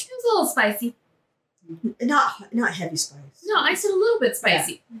more it was a little spicy. not heavy spice. No, I said a little bit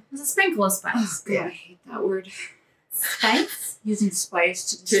spicy. It was a sprinkle of spice. God, I hate that word. Spice? Using spice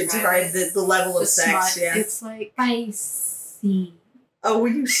to To describe the level of sex, smut. yeah. It's like Spicy. Oh, will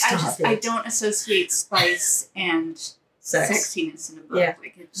you stop it? I don't associate spice and Sex. sexiness in a book. Yeah.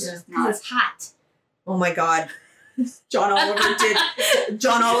 Like it's Yeah. just Because not. it's hot. Oh my God. John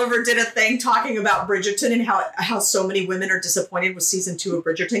Oliver did a thing talking about Bridgerton and how so many women are disappointed with season 2 of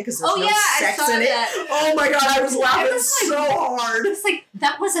Bridgerton because there's no sex I saw in it. that. Oh my God, I was laughing was like- so hard. It's like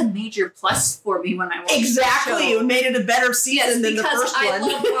that was a major plus for me when I watched Exactly, the show. it made it a better season than the because first I one.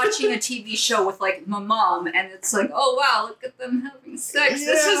 love watching a TV show with like my mom, and it's like, oh wow, look at them having sex.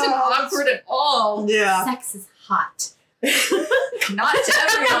 This isn't Yeah. awkward at all. Yeah, Sex is hot. Not to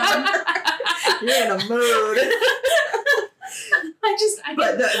everyone. you're in a mood.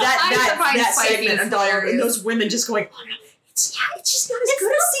 But that spicy segment is of Dollar and hilarious. those women just going, oh, no, it's just not as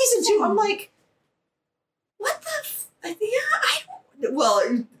good as season 2. I'm like, what the? I don't. Well,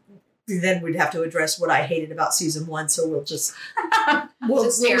 then we'd have to address what I hated about season 1. So we'll just we'll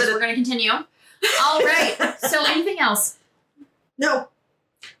Just let we're it. going to continue. All right. So anything else? No.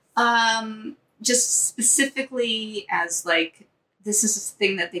 Just specifically as like this is a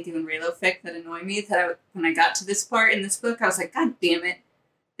thing that they do in Raylo fic that annoyed me. That when I got to this part in this book, I was like, God damn it!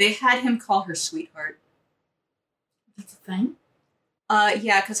 They had him call her sweetheart. That's a thing.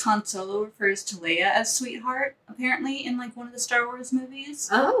 Yeah, because Han Solo refers to Leia as sweetheart apparently in like one of the Star Wars movies,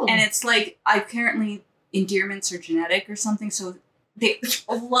 Oh. and it's like apparently endearments are genetic or something. So they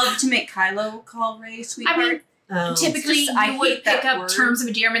love to make Kylo call Rey sweetheart. I mean, typically just- I you would hate pick that up word. terms of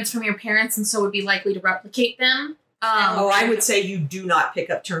endearments from your parents and so would be likely to replicate them. I would say you do not pick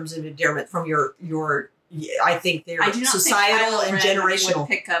up terms of endearment from your. I think they're I do not societal think and Kylo Ren generational. would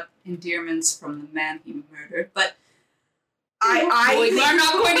pick up endearments from the man he murdered, but We're I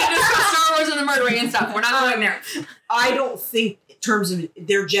not going to discuss Star Wars and the murdering and stuff. We're not going there. don't think in terms of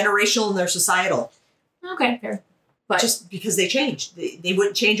they're generational and they're societal. Okay, fair. But Just because they changed, they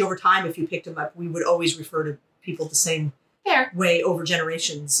wouldn't change over time. If you picked them up, we would always refer to people the same fair. way over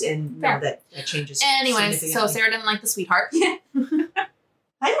generations, and Fair. no, that changes. Anyways, so significantly. Sarah didn't like the sweetheart. Hi,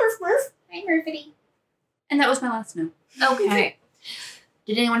 Murph. Hi, Murphy. and that was my last note. Okay.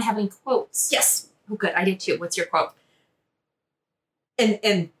 Did anyone have any quotes? Yes, Oh, good. I did too. What's your quote?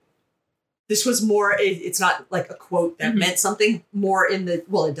 and this was more. It's not like a quote that Mhm. meant something. More in the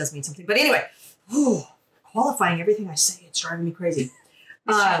it does mean something, but anyway, qualifying everything I say, it's driving me crazy.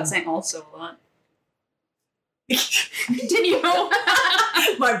 This child saying also a lot. Continue.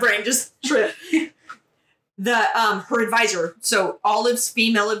 My brain just tripped. The her advisor, so Olive's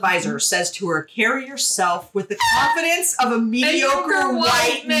female advisor, says to her, "Carry yourself with the confidence of a mediocre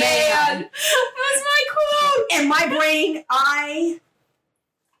white man." That was my quote. And my brain, I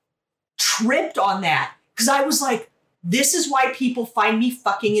tripped on that because I was like, "This is why people find me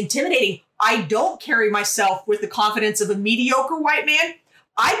fucking intimidating. I don't carry myself with the confidence of a mediocre white man.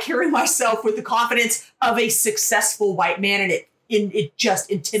 I carry myself with the confidence of a successful white man, and it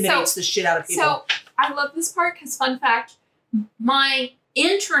just intimidates the shit out of people." So I love this part because, fun fact, my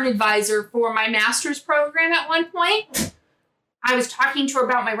intern advisor for my master's program at one point, I was talking to her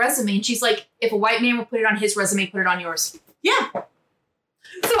about my resume, and she's like, if a white man would put it on his resume, put it on yours. Yeah.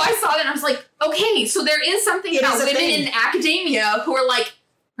 I saw that and I was like, okay, so there is something It about is a women thing. in academia who are like,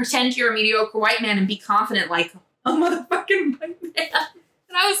 pretend you're a mediocre white man and be confident like a motherfucking white man.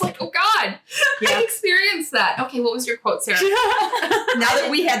 And I was like, oh God, Yeah. I experienced that. Okay, what was your quote, Sarah? Now that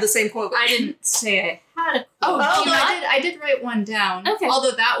we had the same quote. I didn't say I had a quote. Oh, did you although not? I did write one down. Okay.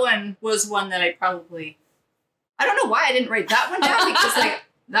 Although that one was one that I don't know why I didn't write that one down because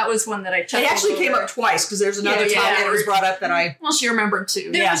that was one that I checked. It actually came up twice because there's another Yeah, time yeah. that it was brought up that I. Well, she remembered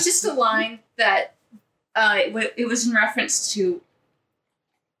too. There Yeah. was just a line that it was in reference to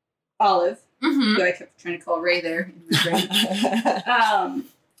Olive, Mm-hmm. who I kept trying to call Ray there in my brain.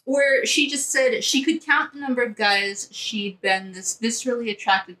 Where she just said she could count the number of guys she'd been this viscerally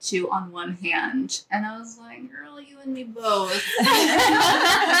attracted to on one hand. And I was like, girl, you and me both.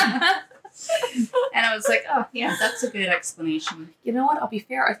 And I was like, oh, yeah, that's a good explanation. You know what? I'll be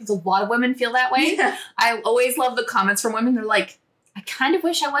fair. I think a lot of women feel that way. Yeah. I always love the comments from women. They're like, I kind of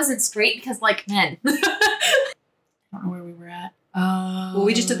wish I wasn't straight because, like, men. I don't know where we were at. Well,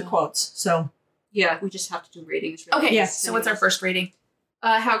 we just did the quotes, so Yeah, we just have to do ratings. Really. Okay, Yeah. so what's our first rating?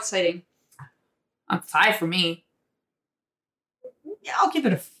 How exciting. 5 for me. yeah, I'll give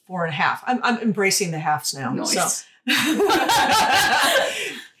it a 4.5. I'm embracing the halves now. Nice. So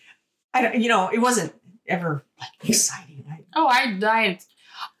I don't, it wasn't ever like exciting. I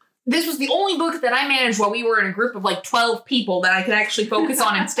this was the only book that I managed while we were in a group of like 12 people that I could actually focus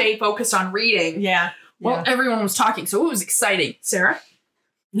on and stay focused on reading. Yeah. Well, everyone was talking, so it was exciting. Sarah?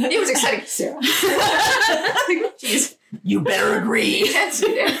 It was exciting, Sarah. Jeez. You better agree. Yes, you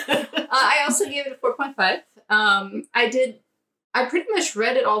did. I also gave it a 4.5. I pretty much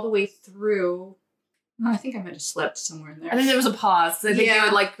read it all the way through. I think I might have slept somewhere in there. I think there was a pause. I think they Yeah.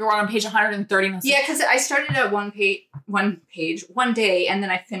 would like go on page 130. And I was Yeah, because I started at one day, and then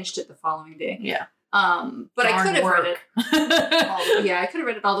I finished it the following day. Yeah. But I Darn could have read it. it. Yeah, I could have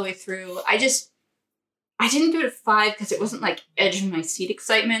read it all the way through. I didn't give it a 5 because it wasn't like edge of my seat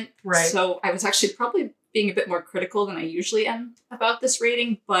excitement. Right. So I was actually probably being a bit more critical than I usually am about this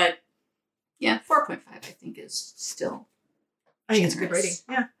rating. But yeah, 4.5 I think is still. I think it's a good rating.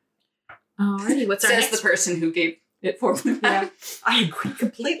 generous. Yeah. Alrighty, what's our Says next the person who gave it 4.5. Yeah. I agree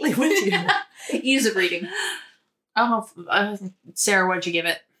completely with you. Ease of reading. Oh, Sarah, what'd you give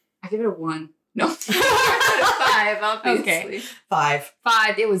it? I give it a 1. No. 5, obviously. Okay. 5.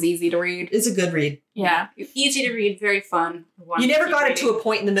 5. It was easy to read. It's a good read. Yeah. Easy to read, very fun. You never got it to a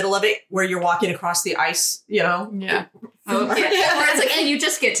point in the middle of it where you're walking across the ice, Yeah. Oh, okay. Where it's like, and you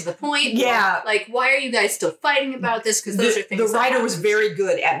just get to the point. Yeah. Like, why are you guys still fighting about this? Because those are things. The that writer was happen. very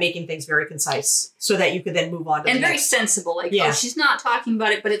good at making things very concise so that you could then move on to and the very next. sensible. Like, Yeah. oh, she's not talking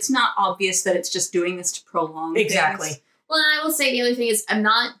about it, but it's not obvious that it's just doing this to prolong. Exactly. things. Well, and I will say the other thing is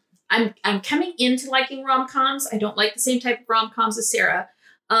I'm coming into liking rom-coms. I don't like the same type of rom-coms as Sarah.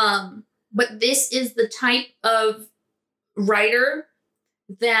 But this is the type of writer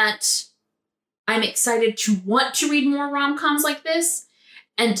that I'm excited to want to read more rom-coms like this.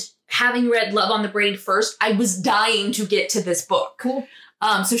 And having read Love on the Brain first, I was dying to get to this book. Cool.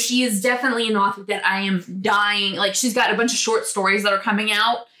 So she is definitely an author that I am dying. Like, she's got a bunch of short stories that are coming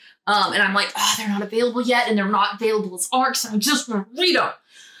out. And I'm like, oh, they're not available yet. And they're not available as arcs. And I just want to read them.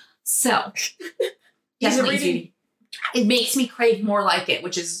 So, definitely easy. It makes me crave more like it,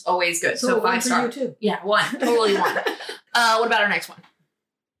 which is always good. So 5 star. too. Yeah, 1. Totally 1. What about our next one?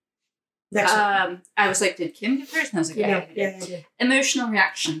 Next one. I was like, did Kim give hers? And I was like, yeah. Yeah. Emotional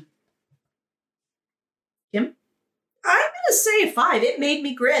reaction. I'm gonna say a 5. It made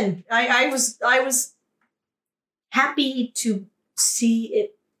me grin. I was happy to see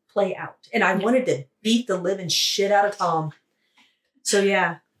it play out, and I wanted to beat the living shit out of Tom. So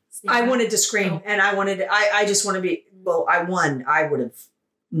yeah, I wanted to scream, and I just want to be. Well, I won. I would have.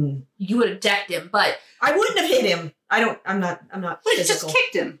 You would have decked him, but I wouldn't have hit him. I'm not But it just physical.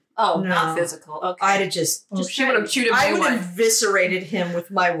 kicked him. Oh, No. not physical. Okay. I'd have just. she would have chewed him. I would one. have eviscerated him with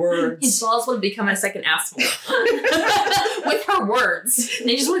my His words. balls would have become a second asshole with her words. And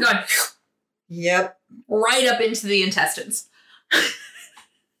they just would have gone Yep. right up into the intestines.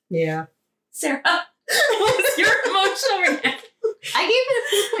 Yeah. Sarah, what was your emotional reaction? I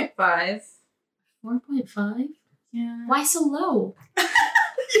gave it a 4.5. 4.5? Yeah. Why so low?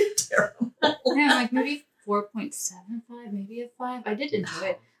 You're terrible. Yeah, like maybe 4.75, maybe a 5. I did enjoy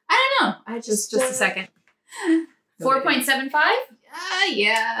it. I don't know. I just Just a second. 4.75?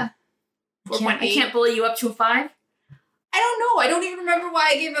 Yeah. I can't bully you up to a 5. I don't know. I don't even remember why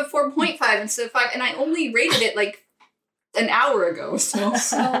I gave it a 4.5 instead of 5, and I only rated it like an hour ago. So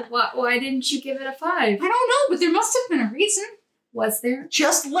So why didn't you give it a 5? I don't know, but there must have been a reason. Was there?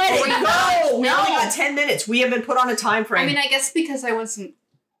 Just let it Wait, go. We no. only got 10 minutes. We have been put on a time frame. I mean, I guess because I wasn't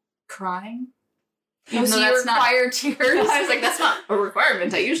crying. You Even though see that's not- required tears. I was like, that's not a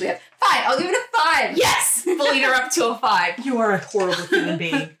requirement I usually have. Fine, I'll give it a 5. Yes, bullied her up to a 5. You are a horrible human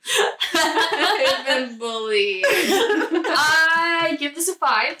being. I've been bullied. I give this a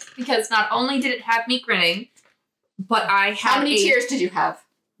 5 because not only did it have me grinning, but I had How many tears did you have?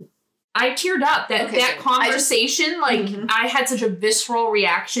 I teared up. That Okay, that good. conversation, Mhm. I had such a visceral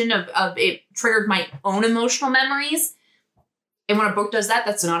reaction of it triggered my own emotional memories. And when a book does that,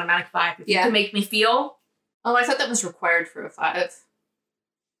 that's an automatic 5. If you Yeah. can make me feel, Oh, I thought that was required for a 5.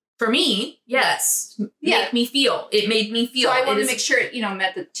 for me, yes, Yeah. make me feel. It made me feel. So I It wanted to is- make sure it,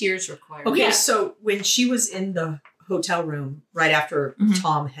 met the tears required. Okay, Yeah. so when she was in the hotel room right after Mhm.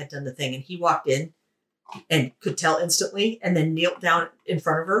 Tom had done the thing, and he walked in and could tell instantly, and then knelt down in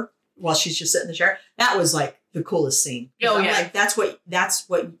front of her while she's just sitting in the chair, that was like the coolest scene. Oh, I'm yeah. like, that's what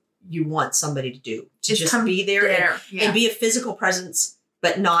you want somebody to do. To Just just come be there, Yeah. and be a physical presence,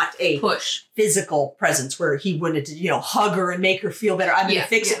 but not a push. physical presence where he wanted to, hug her and make her feel better. I'm going Yeah, to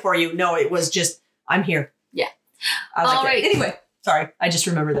fix yeah. it for you. No, it was just, I'm here. Yeah. I like All it. right. Anyway, sorry. I just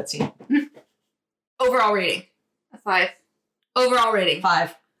remember that scene. Overall rating. A 5. Overall rating.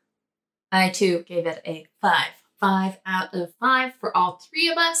 5. I too gave it a 5. 5 out of 5 for all 3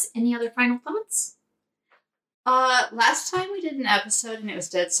 of us. Any other final thoughts? Last time we did an episode and it was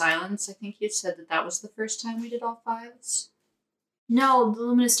Dead Silence. I think you said that was the first time we did all 5s. No, The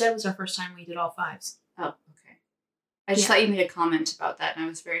Luminous Dead was our first time we did all 5s. Oh, okay. I just Yeah. thought you made a comment about that and I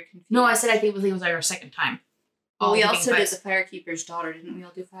was very confused. No, I said I think it was like our second time. Well, we All also being did fives. the Firekeeper's Daughter. Didn't we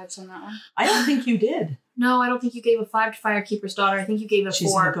all do 5s on that one? I don't think you did. No, I don't think you gave a 5 to Firekeeper's Daughter. I think you gave a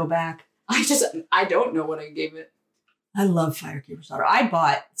She's 4. going to go back. I don't know what I gave it. I love Firekeeper's Daughter. I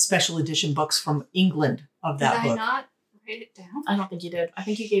bought special edition books from England of that Did book. I not write it down? I don't think you did. I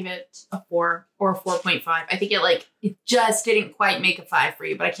think you gave it a 4 or a 4.5. I think it just didn't quite make a 5 for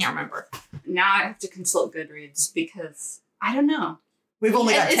you, but I can't remember. Now I have to consult Goodreads because I don't know. We've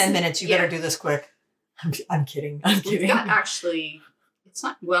only got It's- 10 minutes. You yeah. better do this quick. I'm kidding. I'm It's kidding. not actually. It's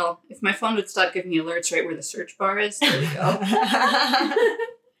not. Well, if my phone would stop giving me alerts right where the search bar is, there we go. I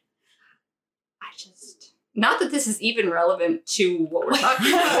just. Not that this is even relevant to what we're talking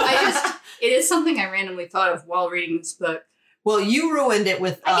about. It is something I randomly thought of while reading this book. Well, you ruined it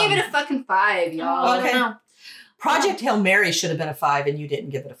with. I gave it a fucking 5, y'all. I Okay. don't know. Project Hail Mary should have been a 5, and you didn't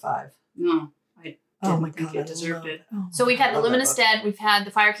give it a 5. No, I Oh didn't my think god, it deserved it. So we've had The Luminous Dead, we've had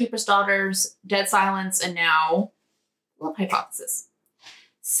The Firekeeper's Daughters, Dead Silence, and now Love Hypothesis.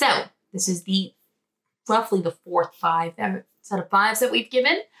 So this is roughly the 4th set of 5s that we've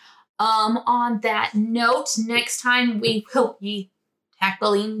given. On that note, next time we will be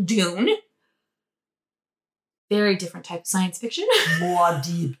tackling Dune. Very different type of science fiction.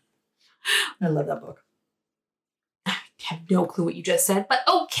 Muad'Dib. I love that book. I have no clue what you just said, but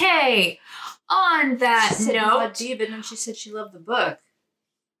okay. On that She said note, Muad'Dib, and then she said she loved the book.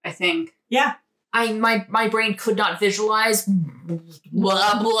 I think. Yeah. my brain could not visualize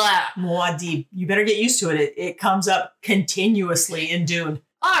blah blah. Muad'Dib. You better get used to it. It comes up continuously in Dune.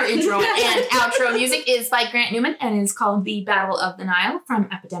 Our intro and outro music is by Grant Newman and is called The Battle of the Nile from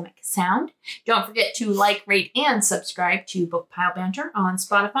Epidemic Sound. Don't forget to like, rate, and subscribe to Book Pile Banter on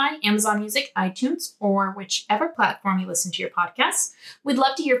Spotify, Amazon Music, iTunes, or whichever platform you listen to your podcasts. We'd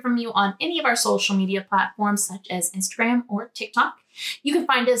love to hear from you on any of our social media platforms such as Instagram or TikTok. You can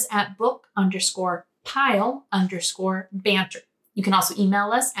find us at book_pile_banter. You can also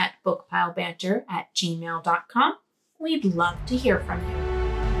email us at bookpilebanter@gmail.com. We'd love to hear from you.